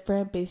anybody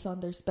different based on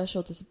their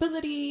special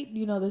disability.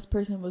 You know, this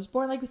person was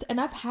born like this.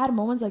 And I've had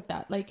moments like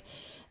that. Like,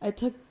 I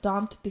took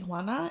Dom to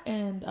Tijuana,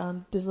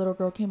 and this little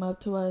girl came up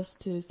to us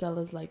to sell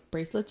us like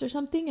bracelets or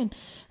something, and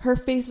her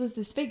face was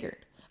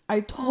disfigured.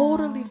 I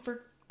totally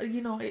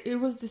you know, it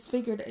was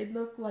disfigured. It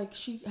looked like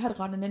she had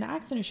gotten in an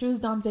accident. She was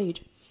Dom's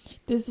age.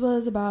 This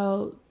was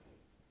about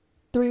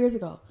 3 years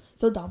ago.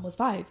 So Dom was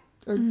 5.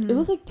 Or it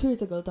was like 2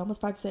 years ago. Dom was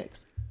 5,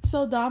 6.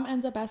 So Dom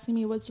ends up asking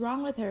me what's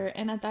wrong with her.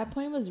 And at that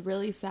point it was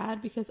really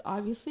sad because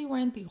obviously we're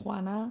in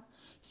Tijuana.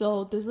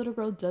 So this little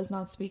girl does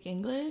not speak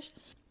English.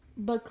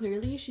 But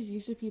clearly she's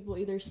used to people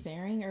either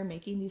staring or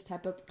making these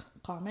type of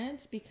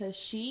comments, because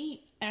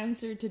she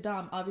answered to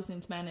Dom, obviously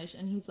in Spanish.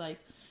 And she's like,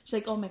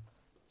 oh my.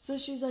 So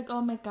she's like,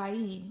 oh, me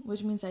caí,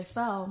 which means I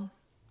fell.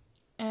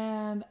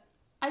 And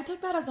I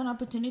took that as an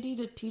opportunity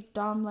to teach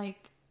Dom,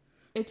 like,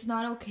 it's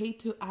not okay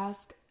to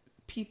ask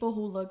people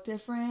who look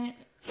different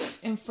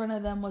in front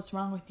of them what's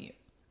wrong with you.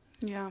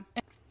 Yeah.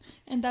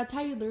 And that's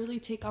how you literally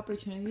take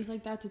opportunities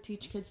like that to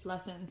teach kids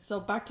lessons. So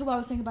back to what I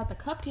was saying about the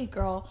cupcake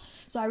girl.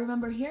 So I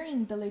remember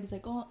hearing the ladies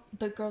like, oh,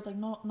 the girl's like,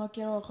 no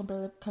quiero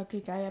comprar the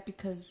cupcake a ella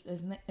because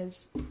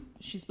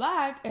she's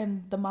black.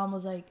 And the mom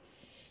was like,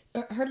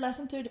 her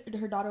lesson to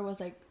her daughter was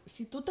like,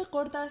 si tú te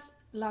cortas,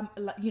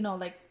 you know,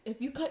 like, if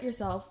you cut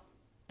yourself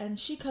and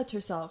she cuts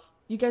herself,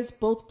 you guys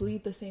both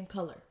bleed the same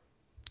color.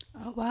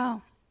 Oh,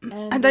 wow.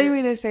 And I thought you were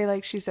going to say,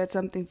 like, she said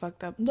something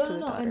fucked up to the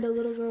daughter. And the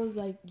little girl was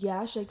like,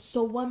 yeah. She's like,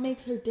 so what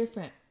makes her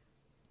different?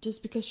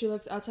 Just because she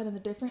looks outside and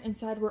they're different?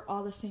 Inside, we're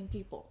all the same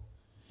people.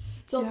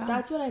 So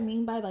that's what I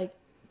mean by, like,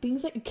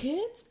 things like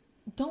kids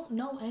don't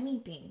know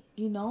anything,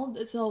 you know.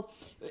 So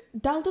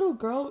that little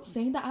girl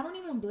saying that, I don't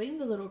even blame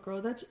the little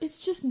girl.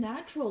 It's just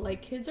natural.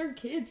 Like, kids are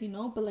kids, you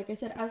know. But like I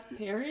said, as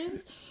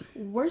parents,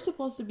 we're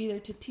supposed to be there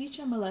to teach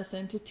them a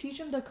lesson, to teach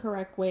them the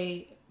correct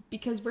way,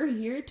 because we're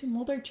here to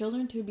mold our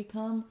children to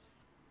become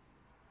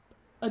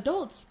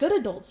adults, good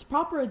adults,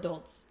 proper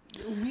adults.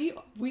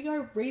 We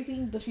are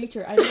raising the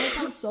future. I know it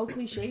sounds so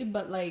cliche,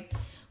 but like,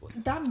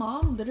 that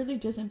mom literally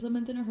just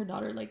implemented in her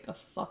daughter like a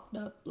fucked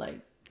up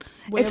like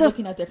way of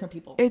looking at different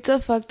people. It's a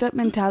fucked up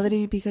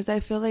mentality because I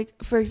feel like,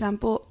 for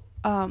example,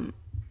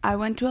 I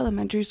went to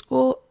elementary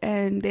school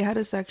and they had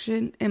a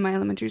section in my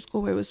elementary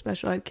school where it was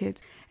special ed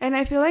kids. And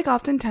I feel like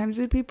oftentimes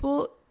with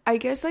people, I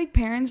guess like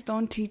parents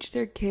don't teach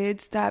their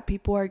kids that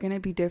people are going to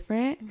be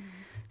different. Mm-hmm.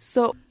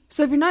 So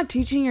if you're not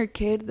teaching your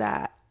kid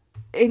that,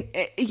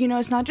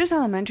 it's not just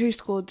elementary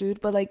school,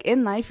 dude, but like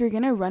in life, you're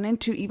going to run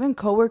into even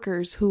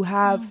coworkers who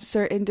have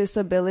certain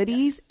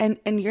disabilities. Yes.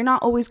 And you're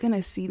not always going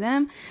to see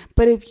them.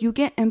 But if you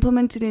get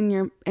implemented in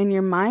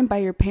your mind by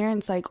your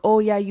parents, like, oh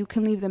yeah, you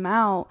can leave them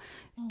out.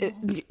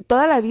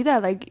 Toda la vida,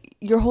 like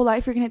your whole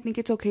life you're gonna think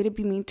it's okay to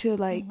be mean to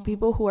like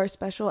people who are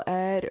special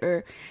ed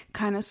or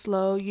kind of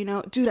slow,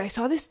 dude. I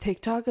saw this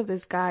TikTok of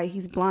this guy.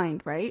 He's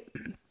blind, right?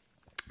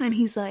 And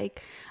he's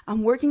like,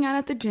 I'm working out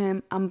at the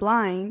gym, I'm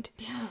blind.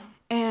 Yeah.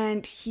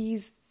 And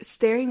he's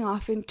staring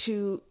off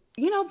into,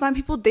 blind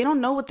people, they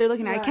don't know what they're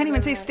looking at. I can't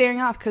even say staring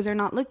off because they're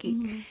not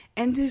looking.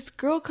 And this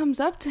girl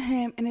comes up to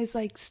him and is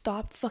like,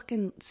 stop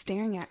fucking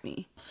staring at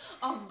me.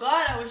 Oh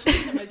God, I wish you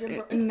could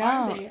my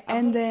No.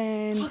 And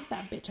then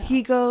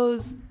he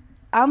goes,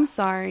 I'm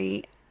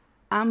sorry,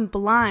 I'm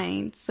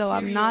blind, so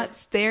I'm not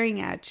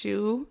staring at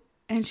you.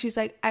 And she's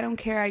like, I don't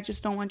care, I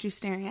just don't want you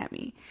staring at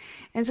me.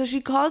 And so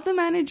she calls the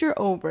manager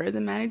over.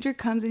 The manager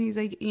comes and he's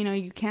like,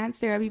 you can't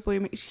stare at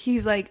people.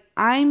 He's like,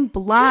 I'm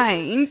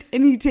blind.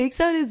 And he takes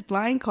out his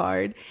blind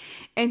card.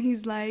 And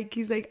he's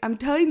like, I'm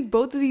telling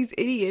both of these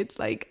idiots,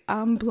 like,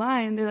 I'm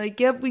blind. They're like,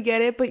 yep, we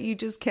get it, but you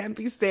just can't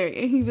be staring.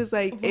 And he was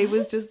like, what? It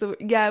was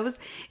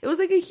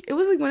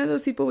like one of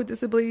those people with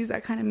disabilities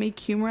that kind of make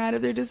humor out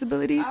of their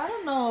disabilities. I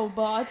don't know,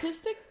 but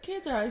autistic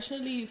kids are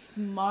actually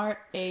smart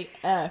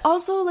AF.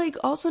 Also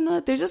know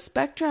that there's a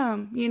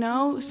spectrum,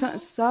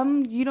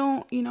 some you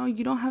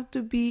don't have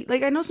to be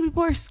like, I know some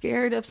people are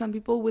scared of some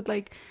people with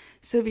like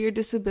severe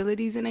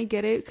disabilities, and I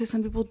get it because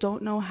some people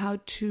don't know how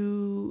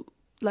to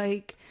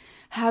like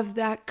have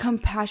that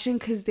compassion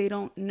because they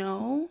don't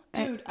know.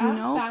 Dude, I'm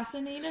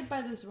fascinated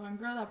by this one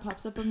girl that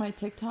pops up on my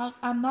TikTok.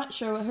 I'm not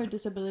sure what her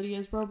disability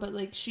is, bro, but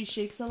like she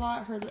shakes a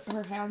lot. Her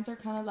hands are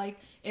kind of like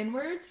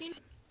inwards,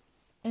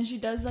 And she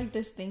does like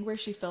this thing where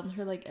she filmed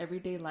her like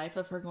everyday life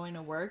of her going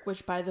to work,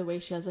 which by the way,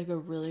 she has like a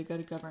really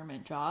good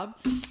government job.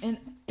 And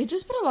it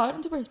just put a lot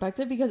into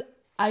perspective because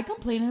I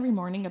complain every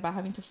morning about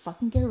having to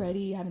fucking get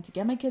ready, having to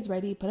get my kids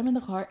ready, put them in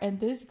the car,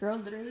 and this girl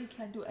literally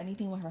can't do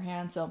anything with her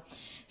hands. So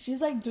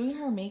she's like doing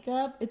her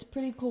makeup. It's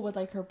pretty cool with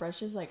like her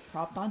brushes like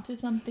propped onto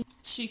something.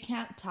 She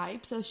can't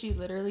type, so she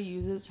literally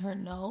uses her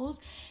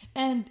nose.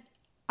 And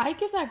I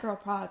give that girl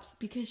props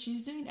because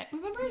she's doing it.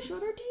 Remember I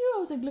showed her to you? I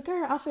was like, look at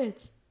her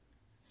outfits.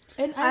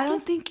 And I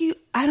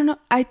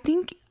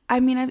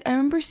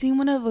remember seeing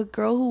one of a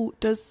girl who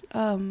does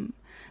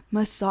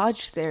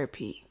massage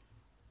therapy.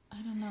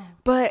 I don't know.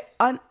 But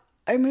or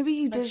maybe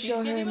you did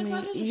show her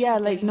me. Yeah,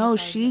 like no,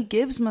 she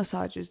gives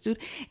massages, dude.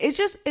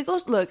 It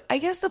goes, look, I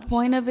guess the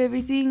point of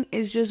everything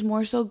is just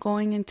more so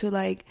going into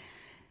like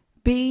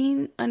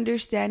being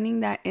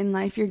understanding that in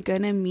life you're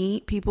gonna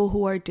meet people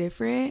who are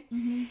different,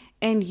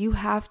 and you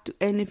have to,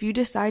 and if you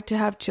decide to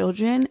have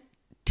children,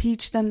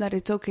 teach them that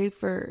it's okay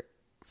for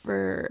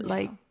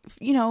like,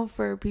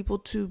 for people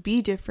to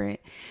be different.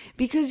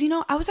 Because,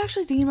 I was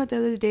actually thinking about the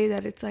other day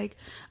that it's like,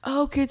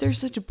 oh, kids are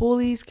such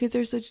bullies, kids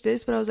are such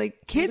this, but I was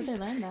like, kids don't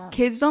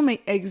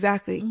make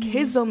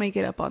kids don't make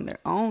it up on their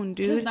own,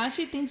 dude. Because now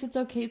she thinks it's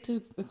okay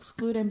to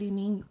exclude and be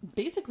mean,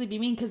 basically be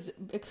mean, because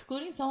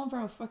excluding someone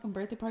from a fucking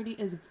birthday party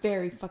is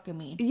very fucking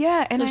mean.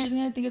 Yeah, and so she's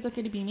gonna think it's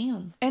okay to be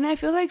mean. And I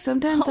feel like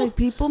sometimes like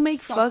people make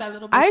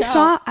I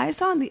saw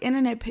on the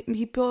internet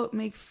people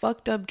make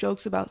fucked up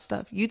jokes about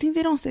stuff. You think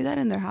they don't say that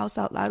in their house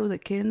out loud with a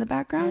kid in the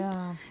background?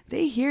 Yeah,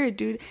 they hear it,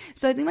 dude.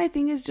 So I think my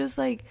thing is just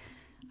like,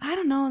 I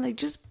don't know, like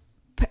just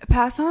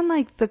pass on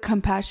like the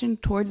compassion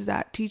towards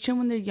that. Teach them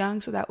when they're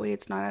young, so that way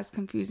it's not as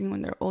confusing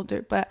when they're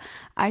older. But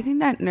I think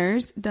that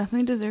nurse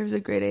definitely deserves a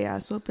grade A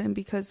ass whooping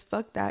because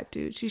fuck that,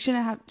 dude. She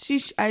shouldn't have. She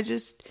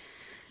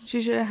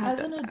should have had.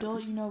 As an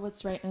adult, you know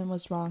what's right and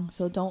what's wrong,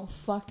 so don't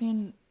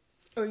fucking.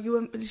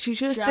 She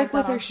should have stick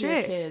with her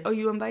shit. Or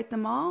you invite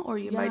them all, or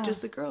you invite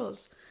just the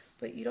girls.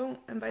 But you don't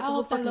invite the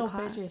whole fucking class. I hope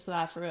that little bitch gets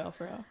slapped for real.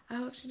 I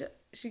hope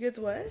she gets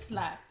what?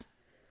 Slapped.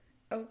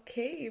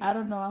 Okay. I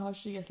don't know how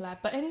she gets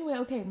slapped. But anyway,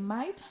 okay,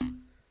 my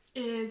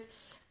is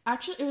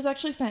actually, it was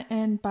actually sent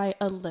in by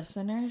a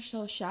listener.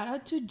 So shout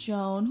out to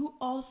Joan, who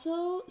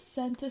also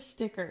sent us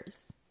stickers.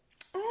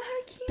 Oh,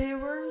 how cute. They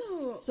were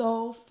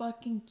so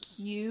fucking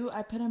cute.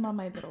 I put them on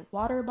my little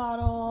water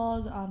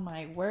bottles, on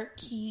my work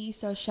key.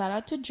 So shout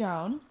out to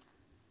Joan.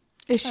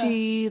 Is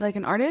she like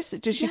an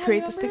artist? Did she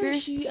create the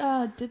stickers? She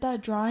did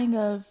that drawing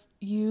of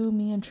you,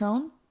 me, and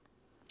Tron.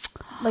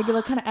 Like it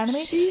looked kind of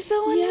animated. She's the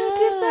one who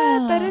did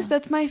that.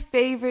 That's my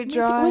favorite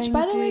drawing. Which,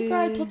 by the way,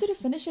 girl, I told you to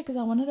finish it because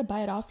I wanted to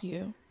buy it off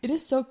you. It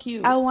is so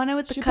cute. I want it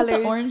with the colors.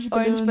 Put the orange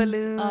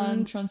balloons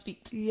on Tron's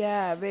feet.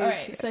 Yeah, baby. All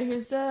right, so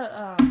here's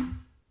the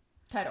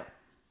title.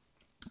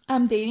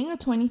 I'm dating a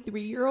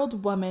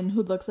 23-year-old woman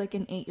who looks like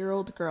an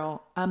 8-year-old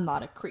girl. I'm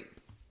not a creep.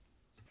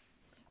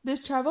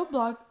 This travel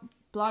blog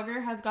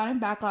blogger has gotten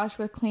backlash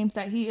with claims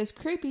that he is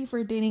creepy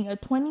for dating a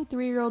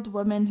 23-year-old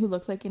woman who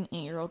looks like an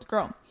 8-year-old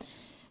girl.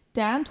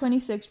 Dan,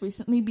 26,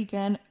 recently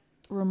began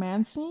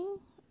romancing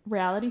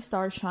reality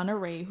star Shauna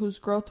Rae, whose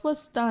growth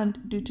was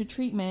stunned due to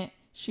treatment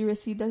she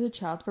received as a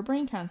child for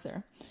brain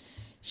cancer.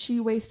 She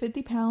weighs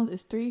 50 pounds,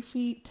 is 3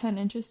 feet 10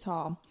 inches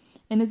tall,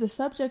 and is the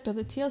subject of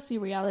the TLC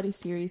reality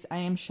series I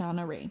Am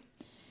Shauna Rae.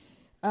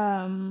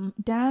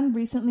 Dan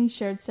recently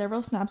shared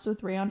several snaps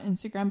with Rae on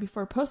Instagram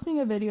before posting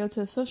a video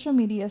to a social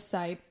media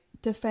site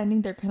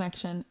defending their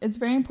connection. It's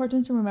very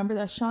important to remember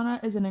that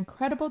Shauna is an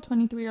incredible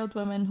 23-year-old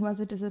woman who has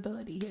a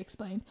disability, he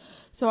explained.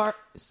 So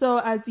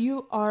as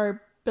you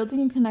are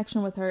building a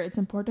connection with her, it's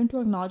important to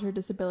acknowledge her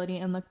disability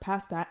and look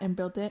past that and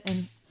build it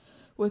in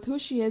with who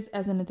she is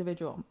as an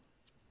individual.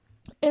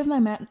 If my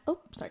man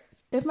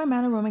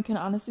or woman can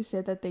honestly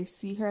say that they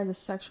see her as a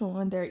sexual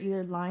woman, they're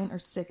either lying or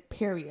sick,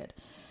 period.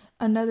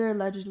 Another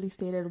allegedly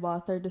stated, while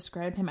a third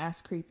described him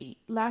as creepy.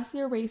 Last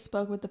year, Rae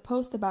spoke with the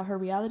Post about her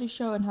reality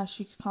show and how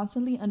she's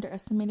constantly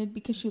underestimated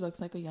because she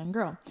looks like a young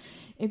girl.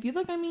 If you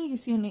look at me, you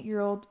see an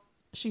 8-year-old,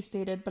 she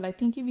stated, but I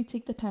think if you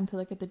take the time to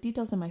look at the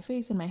details in my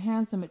face and my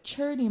hands, the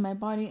maturity in my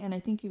body, and I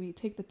think if you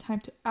take the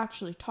time to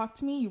actually talk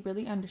to me, you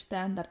really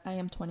understand that I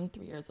am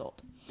 23 years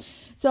old.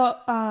 So,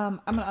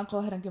 I'll go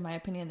ahead and give my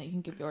opinion, that you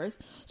can give yours.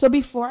 So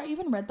before I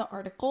even read the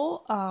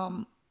article,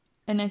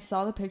 and I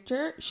saw the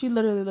picture, she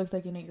literally looks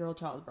like an 8-year-old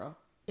child, bro.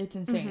 It's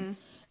insane.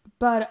 Mm-hmm.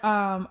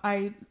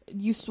 But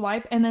you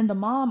swipe, and then the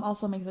mom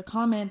also makes a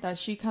comment that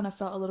she kind of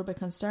felt a little bit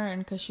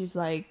concerned because she's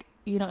like,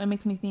 it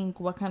makes me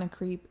think, what kind of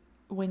creep,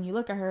 when you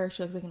look at her,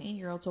 she looks like an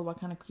 8-year-old, so what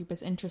kind of creep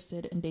is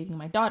interested in dating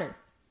my daughter?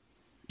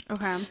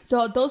 Okay.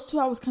 So those two,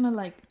 I was kind of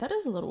like, that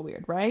is a little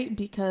weird, right?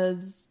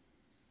 Because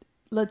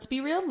let's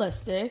be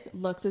realistic.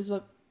 Looks is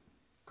what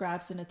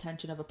grabs an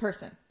attention of a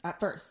person at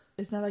first.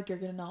 It's not like you're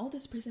gonna know,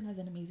 this person has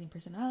an amazing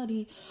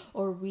personality,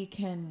 or we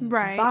can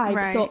vibe.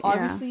 Right, so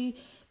obviously,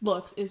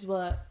 looks is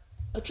what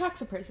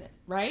attracts a person,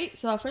 right?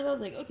 So at first I was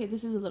like, okay,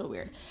 this is a little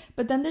weird.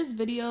 But then there's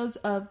videos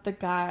of the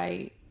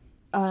guy,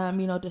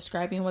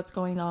 describing what's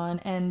going on,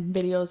 and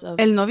videos of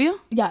el novio.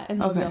 Yeah, el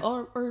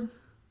novio, or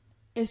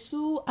es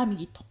su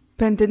amiguito,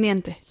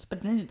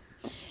 pretendiente.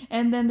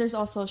 And then there's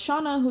also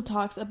Shauna, who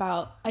talks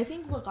about, I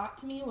think what got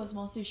to me was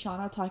mostly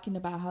Shauna talking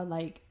about how,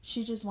 like,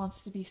 she just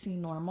wants to be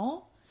seen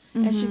normal.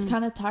 Mm-hmm. And she's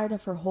kind of tired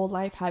of her whole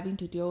life having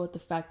to deal with the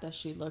fact that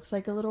she looks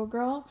like a little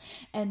girl.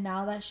 And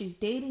now that she's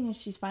dating and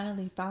she's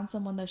finally found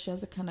someone that she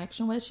has a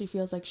connection with, she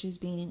feels like she's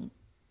being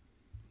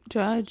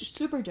judged.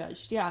 Super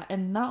judged, yeah.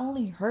 And not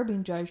only her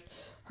being judged,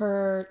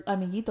 her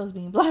amiguitos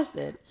being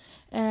blasted.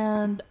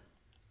 And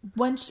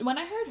when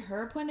I heard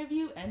her point of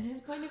view and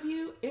his point of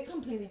view, it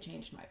completely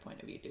changed my point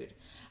of view, dude.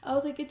 I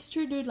was like, it's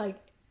true, dude. Like,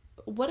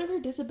 what if her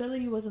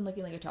disability wasn't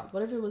looking like a child?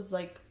 What if it was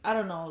like, I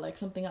don't know, like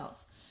something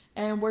else?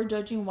 And we're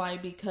judging why?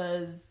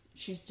 Because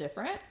she's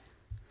different?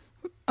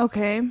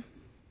 Okay.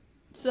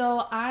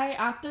 So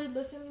after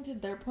listening to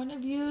their point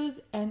of views,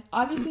 and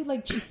obviously,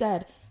 like she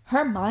said,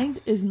 her mind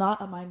is not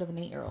a mind of an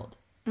 8-year-old.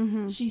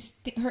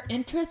 Mm-hmm. Her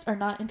interests are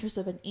not interests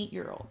of an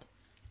 8-year-old.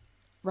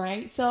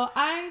 Right? So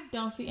I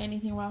don't see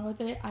anything wrong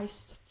with it. I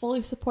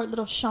fully support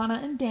little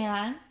Shauna and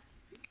Dan.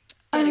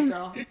 Get it,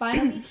 girl.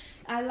 Finally,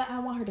 I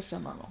want her to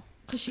feel normal.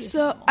 So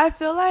normal. I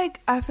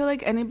feel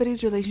like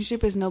anybody's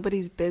relationship is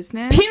nobody's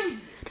business.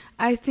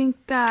 I think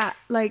that,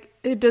 like,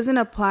 it doesn't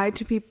apply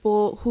to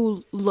people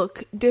who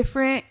look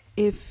different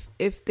if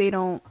they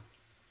don't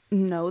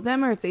know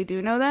them, or if they do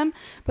know them.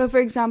 But for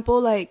example,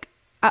 like,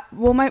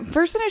 my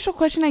first initial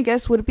question, I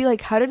guess, would be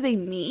like, how did they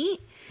meet?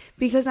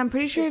 Because I'm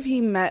pretty sure if he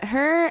met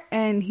her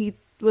and he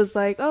was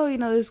like, oh,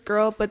 this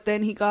girl, but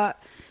then he got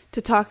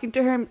to talking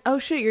to her, oh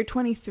shit, you're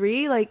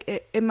 23, like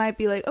it might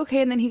be like,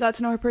 okay. And then he got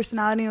to know her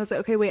personality and was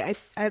like, okay, wait,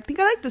 I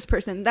think I like this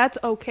person. That's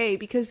okay,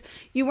 because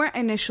you weren't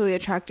initially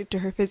attracted to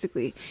her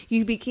physically.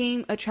 You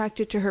became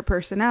attracted to her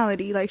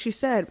personality. Like she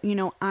said,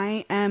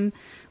 I am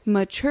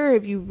mature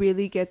if you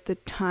really get the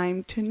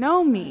time to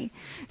know me.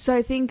 So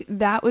I think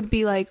that would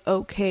be like,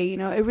 okay,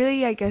 it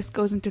really, I guess,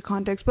 goes into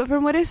context. But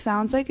from what it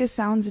sounds like, it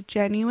sounds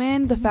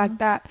genuine. The fact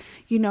that,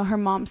 her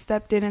mom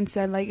stepped in and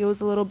said, like, it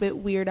was a little bit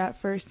weird at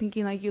first,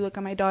 thinking like, you look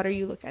at my daughter,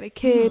 you look at a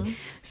kid.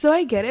 So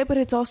I get it, but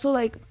it's also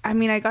like, I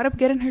mean, I gotta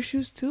get in her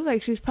shoes too.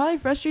 Like, she's probably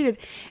frustrated.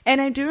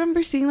 And I do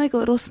remember seeing like a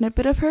little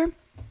snippet of her,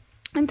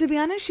 and to be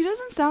honest, she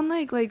doesn't sound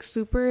like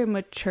super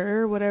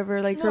immature or whatever.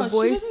 Like, her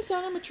voice, she doesn't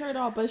sound immature at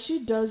all, but she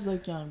does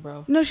look young,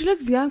 bro. No, she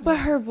looks young, but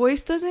her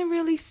voice doesn't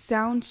really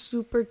sound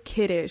super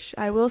kiddish.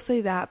 I will say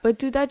that. But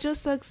dude, that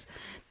just sucks,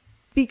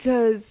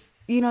 because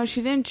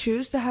she didn't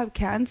choose to have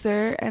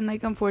cancer, and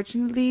like,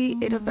 unfortunately,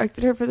 it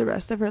affected her for the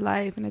rest of her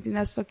life, and I think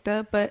that's fucked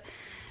up. But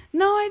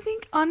no, I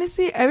think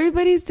honestly,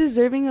 everybody's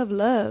deserving of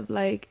love.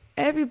 Like,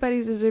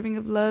 everybody's deserving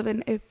of love,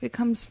 and if it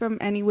comes from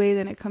any way,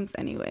 then it comes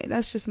anyway.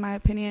 That's just my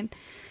opinion.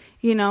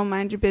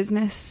 Mind your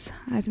business.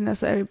 I think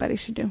that's what everybody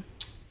should do.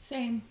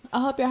 Same.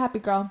 I hope you're happy,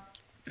 girl.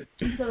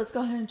 So let's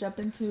go ahead and jump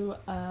into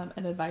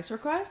an advice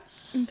request.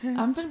 Okay.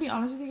 I'm going to be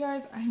honest with you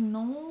guys. I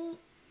know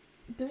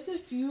there's a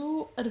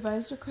few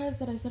advice requests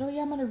that I said, oh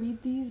yeah, I'm gonna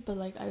read these, but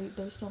like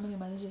there's so many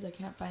messages I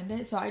can't find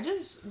it. So I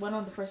just went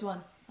on the first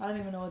one. I don't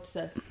even know what it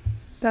says.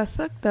 That's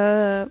fucked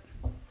up.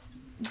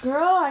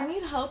 Girl, I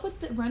need help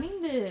with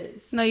running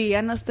this. No,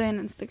 ya no estoy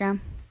en Instagram.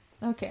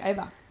 Okay, ahí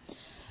va.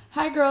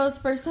 Hi girls,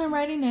 first time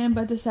writing in,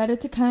 but decided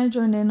to kind of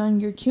join in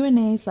on your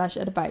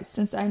Q&A/advice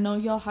since I know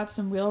y'all have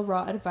some real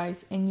raw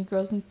advice and your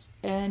girl needs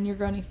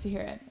to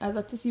hear it. I'd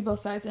love to see both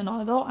sides, and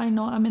although I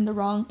know I'm in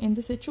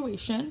the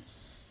situation,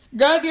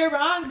 girl, if you're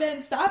wrong,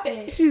 then stop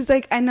it. She's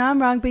like, I know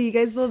I'm wrong, but you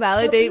guys will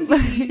validate.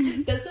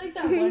 That's like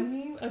that one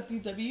meme of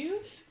DW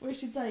where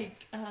she's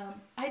like,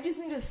 I just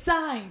need a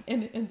sign,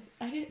 and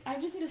I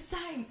just need a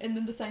sign, and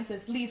then the sign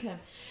says, leave him.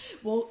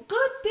 Well,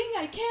 good thing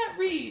I can't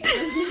read.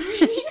 Just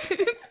leave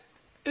me.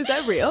 Is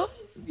that real?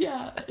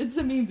 Yeah, it's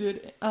a meme,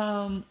 dude.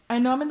 I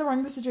know I'm in the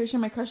wrong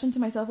situation. My question to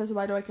myself is,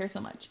 why do I care so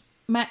much?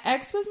 My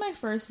ex was my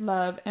first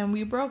love, and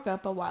we broke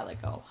up a while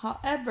ago.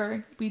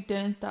 However, we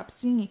didn't stop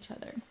seeing each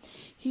other.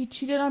 He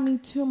cheated on me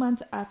 2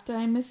 months after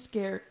I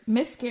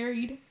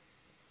miscarried,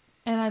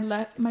 and I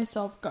let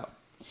myself go.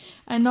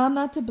 I know I'm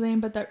not to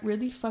blame, but that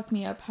really fucked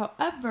me up.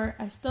 However,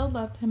 I still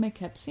loved him and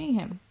kept seeing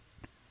him.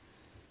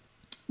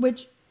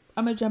 Which,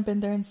 I'm going to jump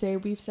in there and say,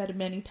 we've said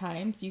many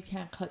times, you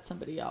can't cut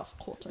somebody off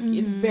cold turkey. Mm-hmm.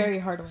 It's very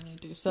hard when you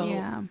do. So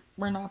yeah.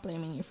 We're not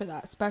blaming you for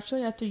that,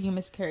 especially after you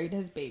miscarried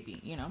his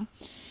baby, you know.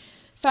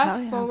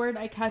 Fast forward,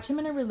 I catch him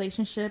in a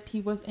relationship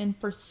he was in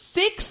for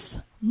 6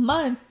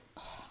 months.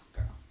 Oh,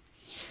 girl.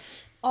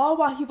 All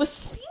while he was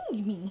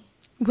seeing me.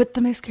 With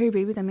the miscarried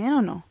baby también o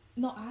no?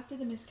 No, after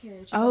the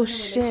miscarriage. Oh,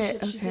 shit.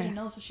 Okay. She didn't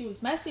know, so she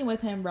was messing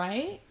with him,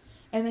 right?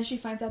 And then she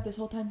finds out this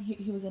whole time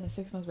he was in a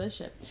 6-month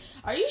relationship.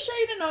 Are you sure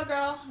you didn't know,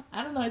 girl?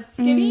 I don't know. It's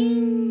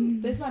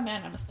giving. This is my man.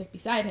 I'm going to stick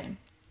beside him.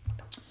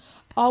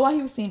 All while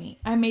he was seeing me.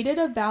 I made it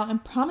a vow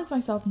and promised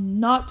myself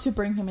not to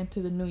bring him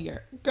into the new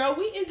year. Girl,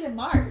 we is in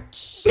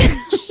March.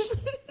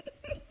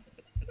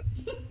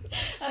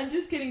 I'm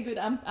just kidding, dude.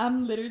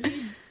 I'm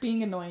literally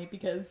being annoyed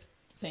because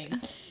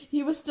same.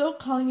 He was still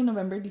calling in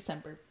November,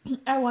 December.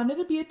 I wanted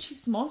to be a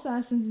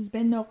chismosa since there's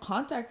been no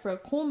contact for a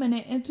cool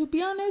minute. And to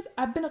be honest,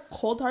 I've been a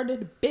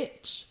cold-hearted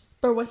bitch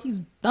for what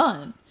he's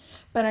done.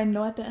 But I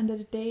know at the end of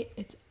the day,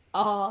 it's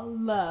all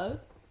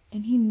love.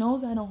 And he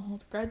knows I don't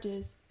hold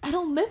grudges. I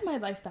don't live my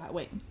life that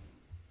way.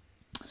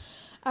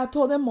 I've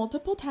told him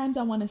multiple times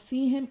I want to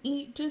see him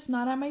eat, just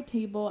not at my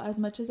table. As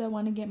much as I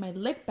want to get my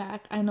lick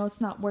back, I know it's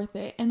not worth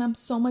it. And I'm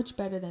so much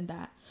better than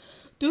that.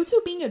 Due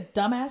to being a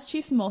dumbass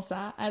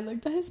chismosa, I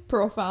looked at his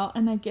profile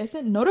and I guess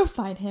it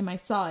notified him I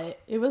saw it.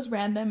 It was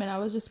random and I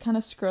was just kind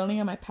of scrolling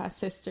on my past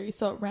history,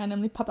 so it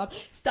randomly popped up.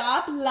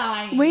 Stop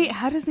lying. Wait,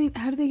 how do they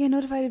get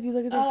notified if you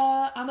look at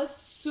it? I'm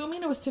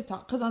assuming it was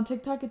TikTok, because on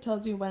TikTok it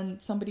tells you when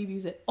somebody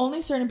views it.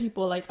 Only certain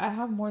people, like I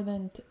have more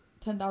than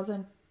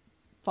 10,000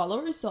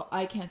 followers, so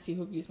I can't see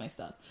who views my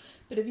stuff.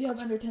 But if you have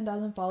under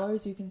 10,000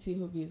 followers, you can see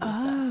who views your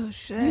stuff. Oh,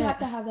 shit. You have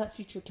to have that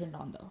feature turned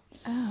on though.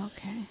 Oh,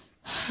 okay.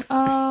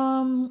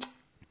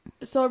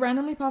 So it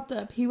randomly popped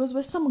up. He was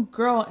with some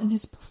girl in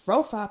his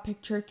profile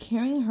picture,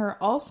 carrying her,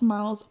 all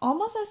smiles,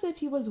 almost as if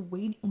he was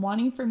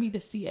wanting for me to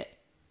see it.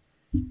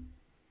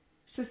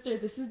 Sister,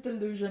 this is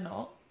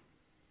delusional.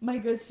 My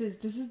good sis,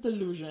 this is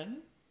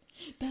delusion.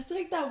 That's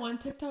like that one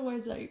TikTok where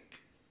it's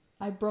like,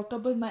 I broke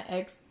up with my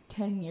ex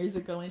 10 years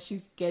ago and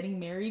she's getting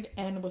married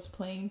and was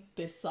playing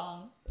this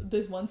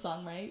one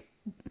song, right?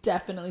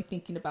 Definitely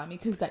thinking about me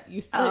because that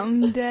used to...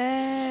 I'm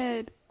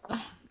dead.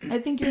 I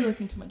think you're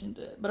looking too much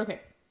into it, but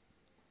okay.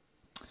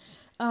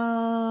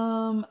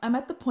 I'm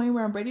at the point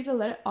where I'm ready to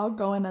let it all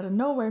go, and out of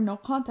nowhere, no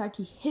contact,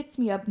 he hits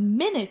me up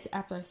minutes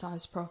after I saw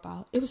his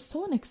profile. It was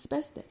so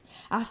unexpected.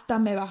 Hasta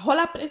me bajó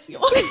la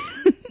presión.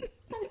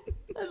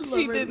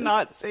 She did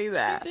not say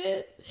that. She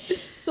did.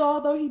 So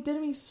although he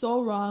did me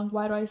so wrong,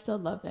 why do I still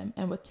love him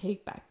and would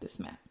take back this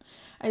man?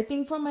 I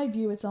think from my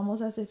view, it's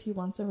almost as if he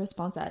wants a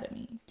response out of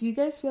me. Do you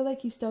guys feel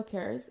like he still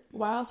cares?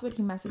 Why else would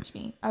he message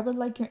me? I would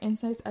like your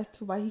insights as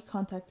to why he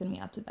contacted me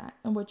after that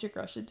and what your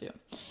girl should do.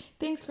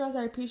 Thanks, girls.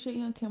 I appreciate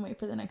you and can't wait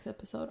for the next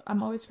episode.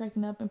 I'm always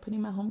cracking up and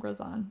putting my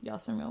homegirls on. Y'all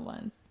some real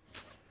ones.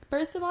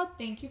 First of all,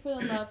 thank you for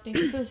the love. Thank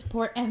you for the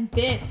support. And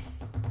this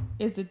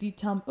is the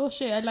detailed... Oh,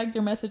 shit. I liked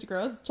your message,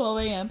 girls. 12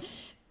 a.m.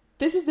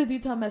 This is the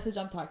detailed message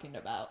I'm talking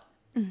about.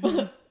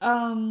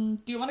 Mm-hmm.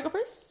 Do you want to go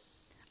first?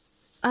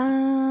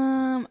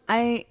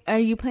 Are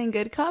you playing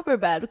good cop or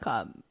bad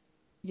cop?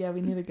 Yeah,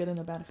 we need a good and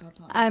a bad cop.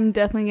 I'm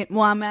definitely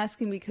I'm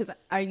asking because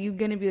are you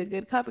gonna be the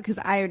good cop? Because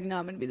I already know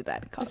I'm gonna be the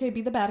bad cop. Okay,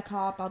 be the bad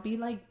cop. I'll be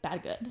like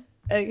bad good.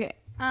 Okay.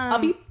 I'll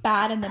be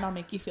bad and then I'll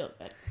make you feel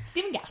good.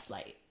 Steven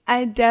Gaslight.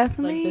 I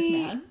definitely like this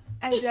man.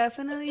 I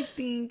definitely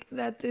think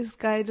that this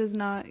guy does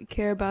not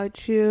care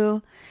about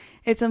you.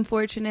 It's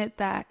unfortunate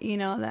that,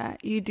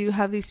 that you do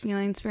have these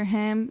feelings for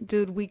him.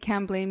 Dude, we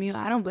can't blame you.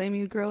 I don't blame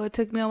you, girl. It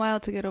took me a while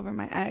to get over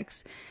my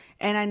ex.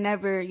 And I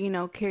never,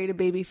 carried a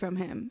baby from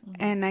him.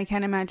 Mm-hmm. And I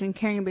can't imagine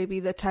carrying a baby,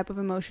 the type of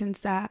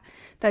emotions that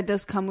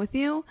does come with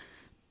you.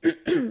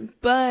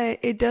 But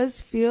it does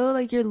feel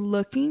like you're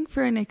looking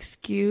for an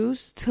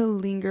excuse to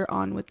linger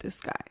on with this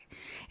guy.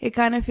 it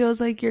kind of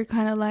feels like you're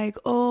kind of like,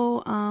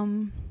 oh,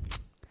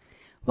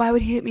 why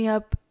would he hit me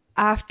up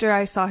after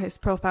I saw his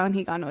profile and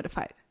he got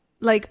notified?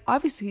 Like,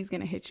 obviously he's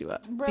going to hit you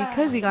up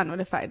because he got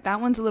notified.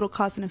 That one's a little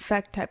cause and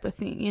effect type of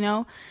thing, you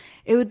know?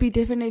 It would be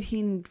different if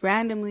he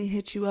randomly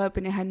hit you up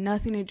and it had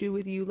nothing to do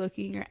with you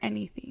looking or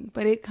anything.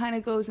 But it kind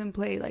of goes in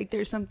play. Like,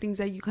 there's some things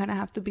that you kind of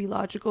have to be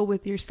logical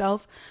with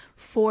yourself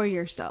for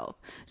yourself.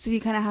 So you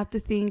kind of have to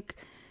think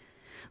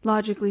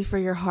logically for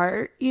your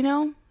heart, you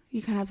know?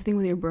 You kind of have to think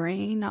with your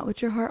brain, not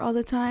with your heart all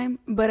the time.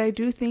 But I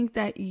do think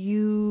that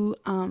you,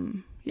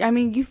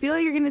 you feel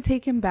like you're going to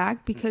take him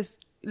back because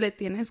le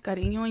tienes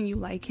cariño and you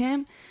like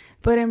him.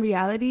 But in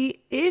reality,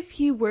 if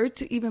he were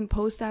to even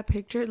post that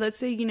picture, let's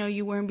say, you know,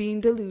 you weren't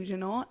being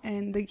delusional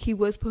and he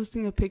was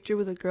posting a picture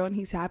with a girl and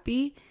he's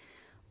happy,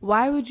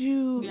 why would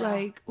you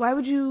why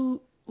would you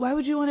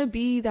want to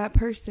be that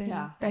person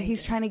that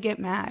he's trying to get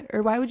mad?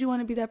 Or why would you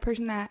want to be that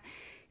person that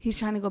he's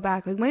trying to go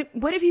back? Like,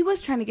 what if he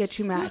was trying to get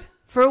you mad?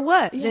 For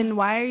what? Then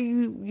why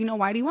are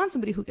why do you want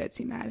somebody who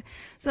gets you mad?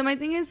 So my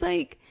thing is,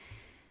 like,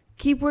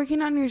 keep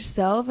working on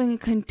yourself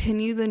and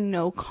continue the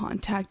no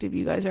contact if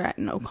you guys are at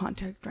no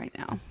contact right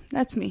now.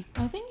 That's me.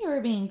 I think you were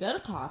being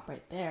good cop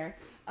right there.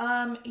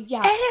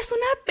 Yeah. Eres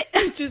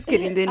una just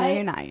kidding.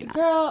 You're not.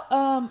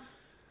 Girl,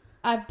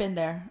 I've been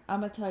there.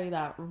 I'm gonna tell you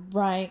that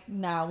right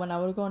now. When I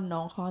would go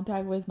no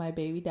contact with my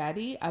baby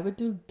daddy, I would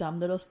do dumb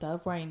little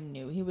stuff where I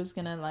knew he was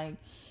gonna, like,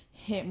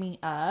 hit me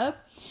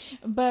up.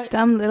 But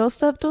dumb little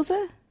stuff,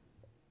 Dulce?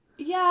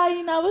 Yeah,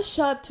 you know, I would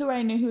show up to where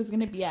I knew he was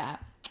gonna be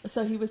at,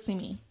 so he would see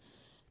me.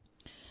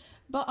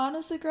 But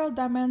honestly, girl,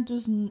 that man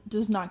does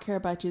not care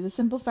about you. The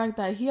simple fact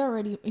that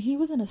he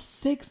was in a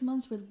 6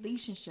 months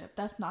relationship.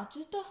 That's not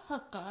just a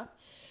hookup.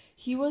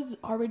 He was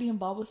already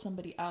involved with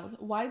somebody else.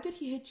 Why did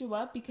he hit you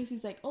up? Because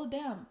he's like, oh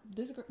damn,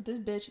 this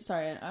bitch.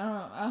 Sorry, I don't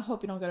know. I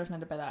hope you don't get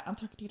offended by that. I'm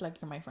talking to you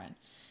like you're my friend.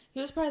 He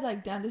was probably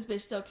like, damn, this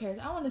bitch still cares.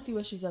 I want to see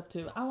what she's up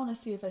to. I want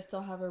to see if I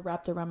still have her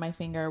wrapped around my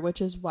finger,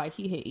 which is why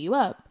he hit you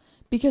up.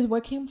 Because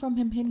what came from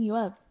him hitting you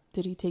up?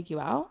 Did he take you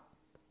out?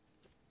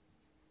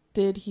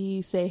 Did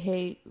he say,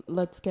 hey,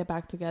 let's get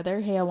back together?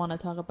 Hey, I want to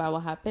talk about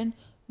what happened?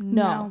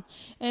 No.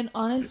 And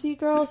honestly,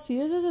 girl, see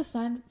this as a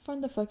sign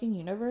from the fucking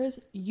universe.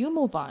 You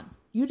move on.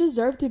 You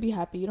deserve to be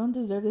happy. You don't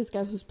deserve this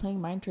guy who's playing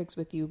mind tricks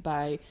with you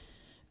by,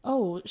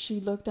 oh, she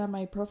looked at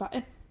my profile.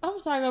 And I'm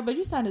sorry, girl, but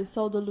you sounded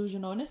so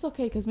delusional. And it's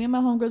okay because me and my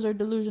homegirls are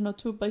delusional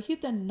too. But he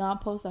did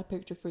not post that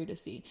picture for you to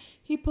see.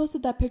 He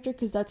posted that picture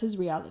because that's his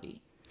reality.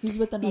 He's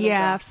with another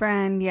girl.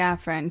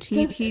 Friend.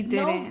 He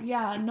didn't.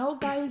 No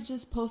guy is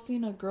just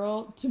posting a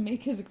girl to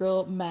make his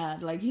girl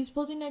mad. Like, he's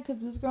posting it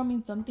because this girl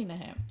means something to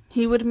him.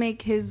 He would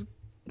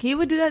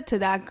do that to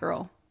that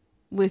girl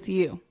with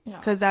you.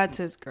 Because that's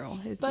his girl.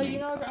 But, you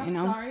know, I'm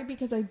sorry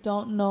because I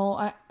don't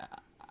know.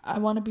 I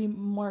want to be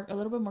a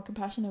little bit more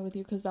compassionate with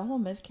you because that whole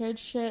miscarriage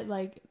shit,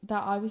 like,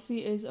 that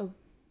obviously is a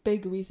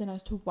big reason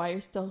as to why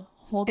you're still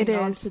holding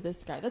on to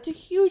this guy. That's a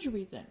huge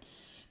reason.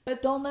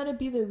 But don't let it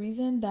be the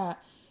reason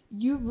that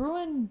you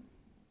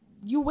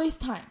waste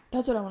time.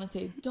 That's what I want to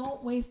say.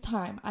 Don't waste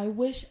time. I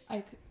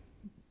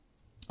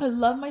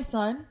love my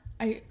son.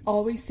 I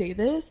always say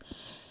this,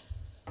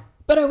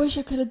 but I wish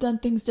I could have done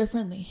things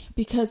differently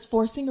because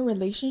forcing a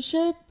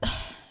relationship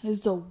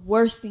is the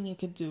worst thing you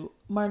could do.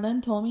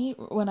 Marlene told me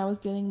when I was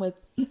dealing with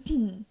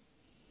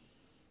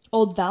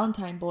old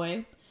Valentine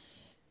boy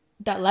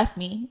that left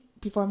me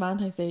before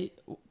Valentine's Day.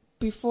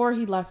 Before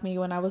he left me,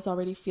 when I was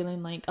already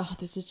feeling like, oh,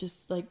 this is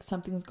just like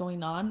something's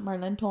going on,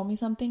 Marlene told me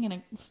something and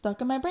it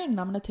stuck in my brain and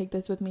I'm going to take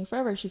this with me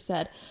forever. She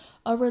said,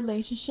 a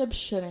relationship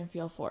shouldn't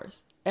feel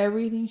forced.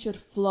 Everything should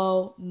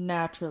flow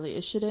naturally.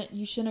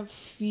 You shouldn't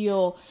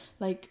feel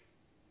like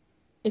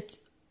it's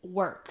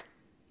work.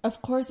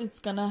 Of course, it's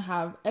going to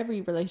have,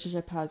 every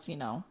relationship has, you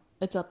know,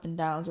 its up and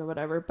downs or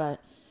whatever,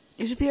 but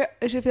it should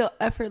feel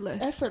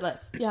effortless.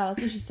 Effortless. Yeah,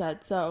 that's what she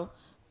said. So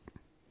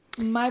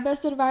my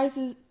best advice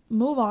is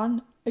move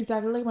on.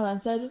 Exactly like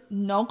Marlene said,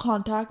 no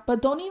contact,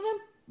 but don't even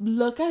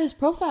look at his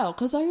profile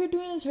because all you're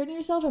doing is hurting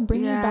yourself and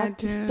bringing you back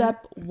to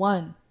step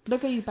one.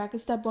 Look at you back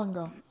at step one,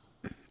 girl.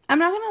 I'm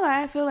not gonna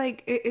lie, I feel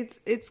like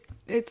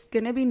it's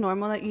gonna be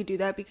normal that you do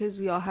that because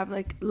we all have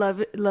like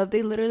love.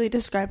 They literally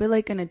describe it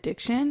like an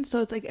addiction,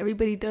 so it's like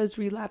everybody does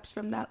relapse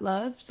from that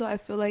love. So I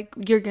feel like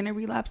you're gonna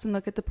relapse and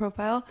look at the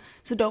profile.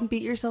 So don't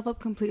beat yourself up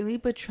completely,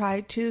 but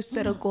try to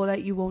set a goal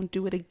that you won't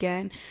do it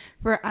again.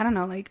 For I don't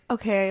know, like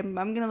okay, I'm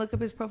gonna look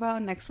up his profile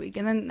next week,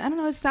 and then I don't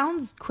know. It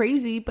sounds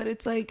crazy, but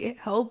it's like it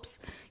helps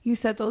you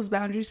set those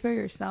boundaries for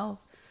yourself.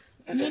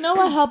 You know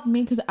what helped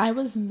me? Because I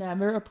was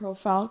never a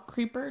profile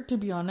creeper, to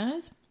be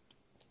honest.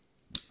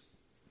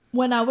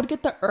 When I would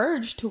get the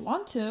urge to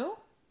want to,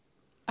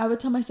 I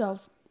would tell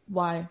myself,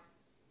 why?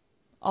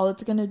 All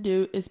it's going to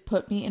do is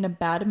put me in a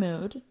bad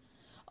mood.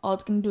 All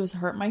it's going to do is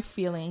hurt my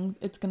feelings.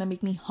 It's going to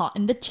make me hot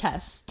in the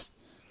chest.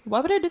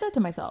 Why would I do that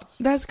to myself?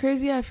 That's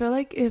crazy. I feel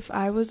like if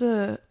I was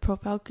a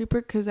profile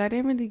creeper, because I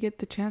didn't really get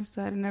the chance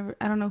to,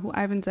 I don't know who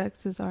Ivan's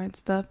exes are and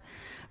stuff.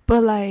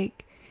 But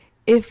like,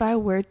 if I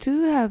were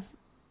to have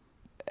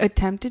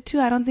attempted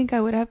to, I don't think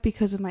I would have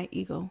because of my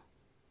ego.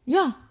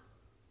 Yeah.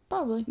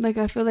 Probably. Like,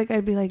 I feel like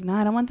I'd be like,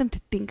 nah, I don't want them to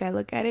think I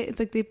look at it. It's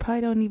like they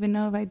probably don't even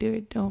know if I do or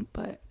don't,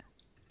 but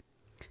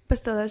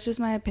still, that's just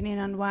my opinion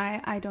on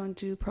why I don't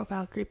do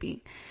profile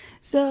creeping.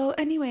 So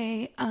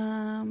anyway,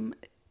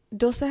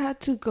 Dosa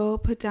had to go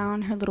put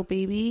down her little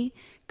baby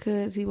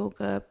because he woke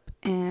up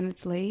and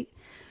it's late.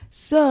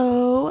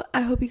 So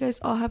I hope you guys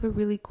all have a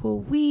really cool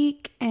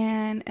week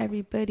and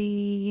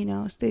everybody, you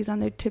know, stays on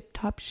their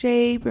tip-top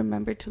shape.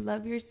 Remember to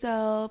love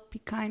yourself, be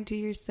kind to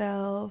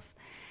yourself,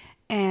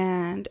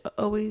 and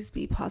always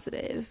be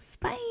positive.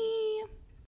 Bye.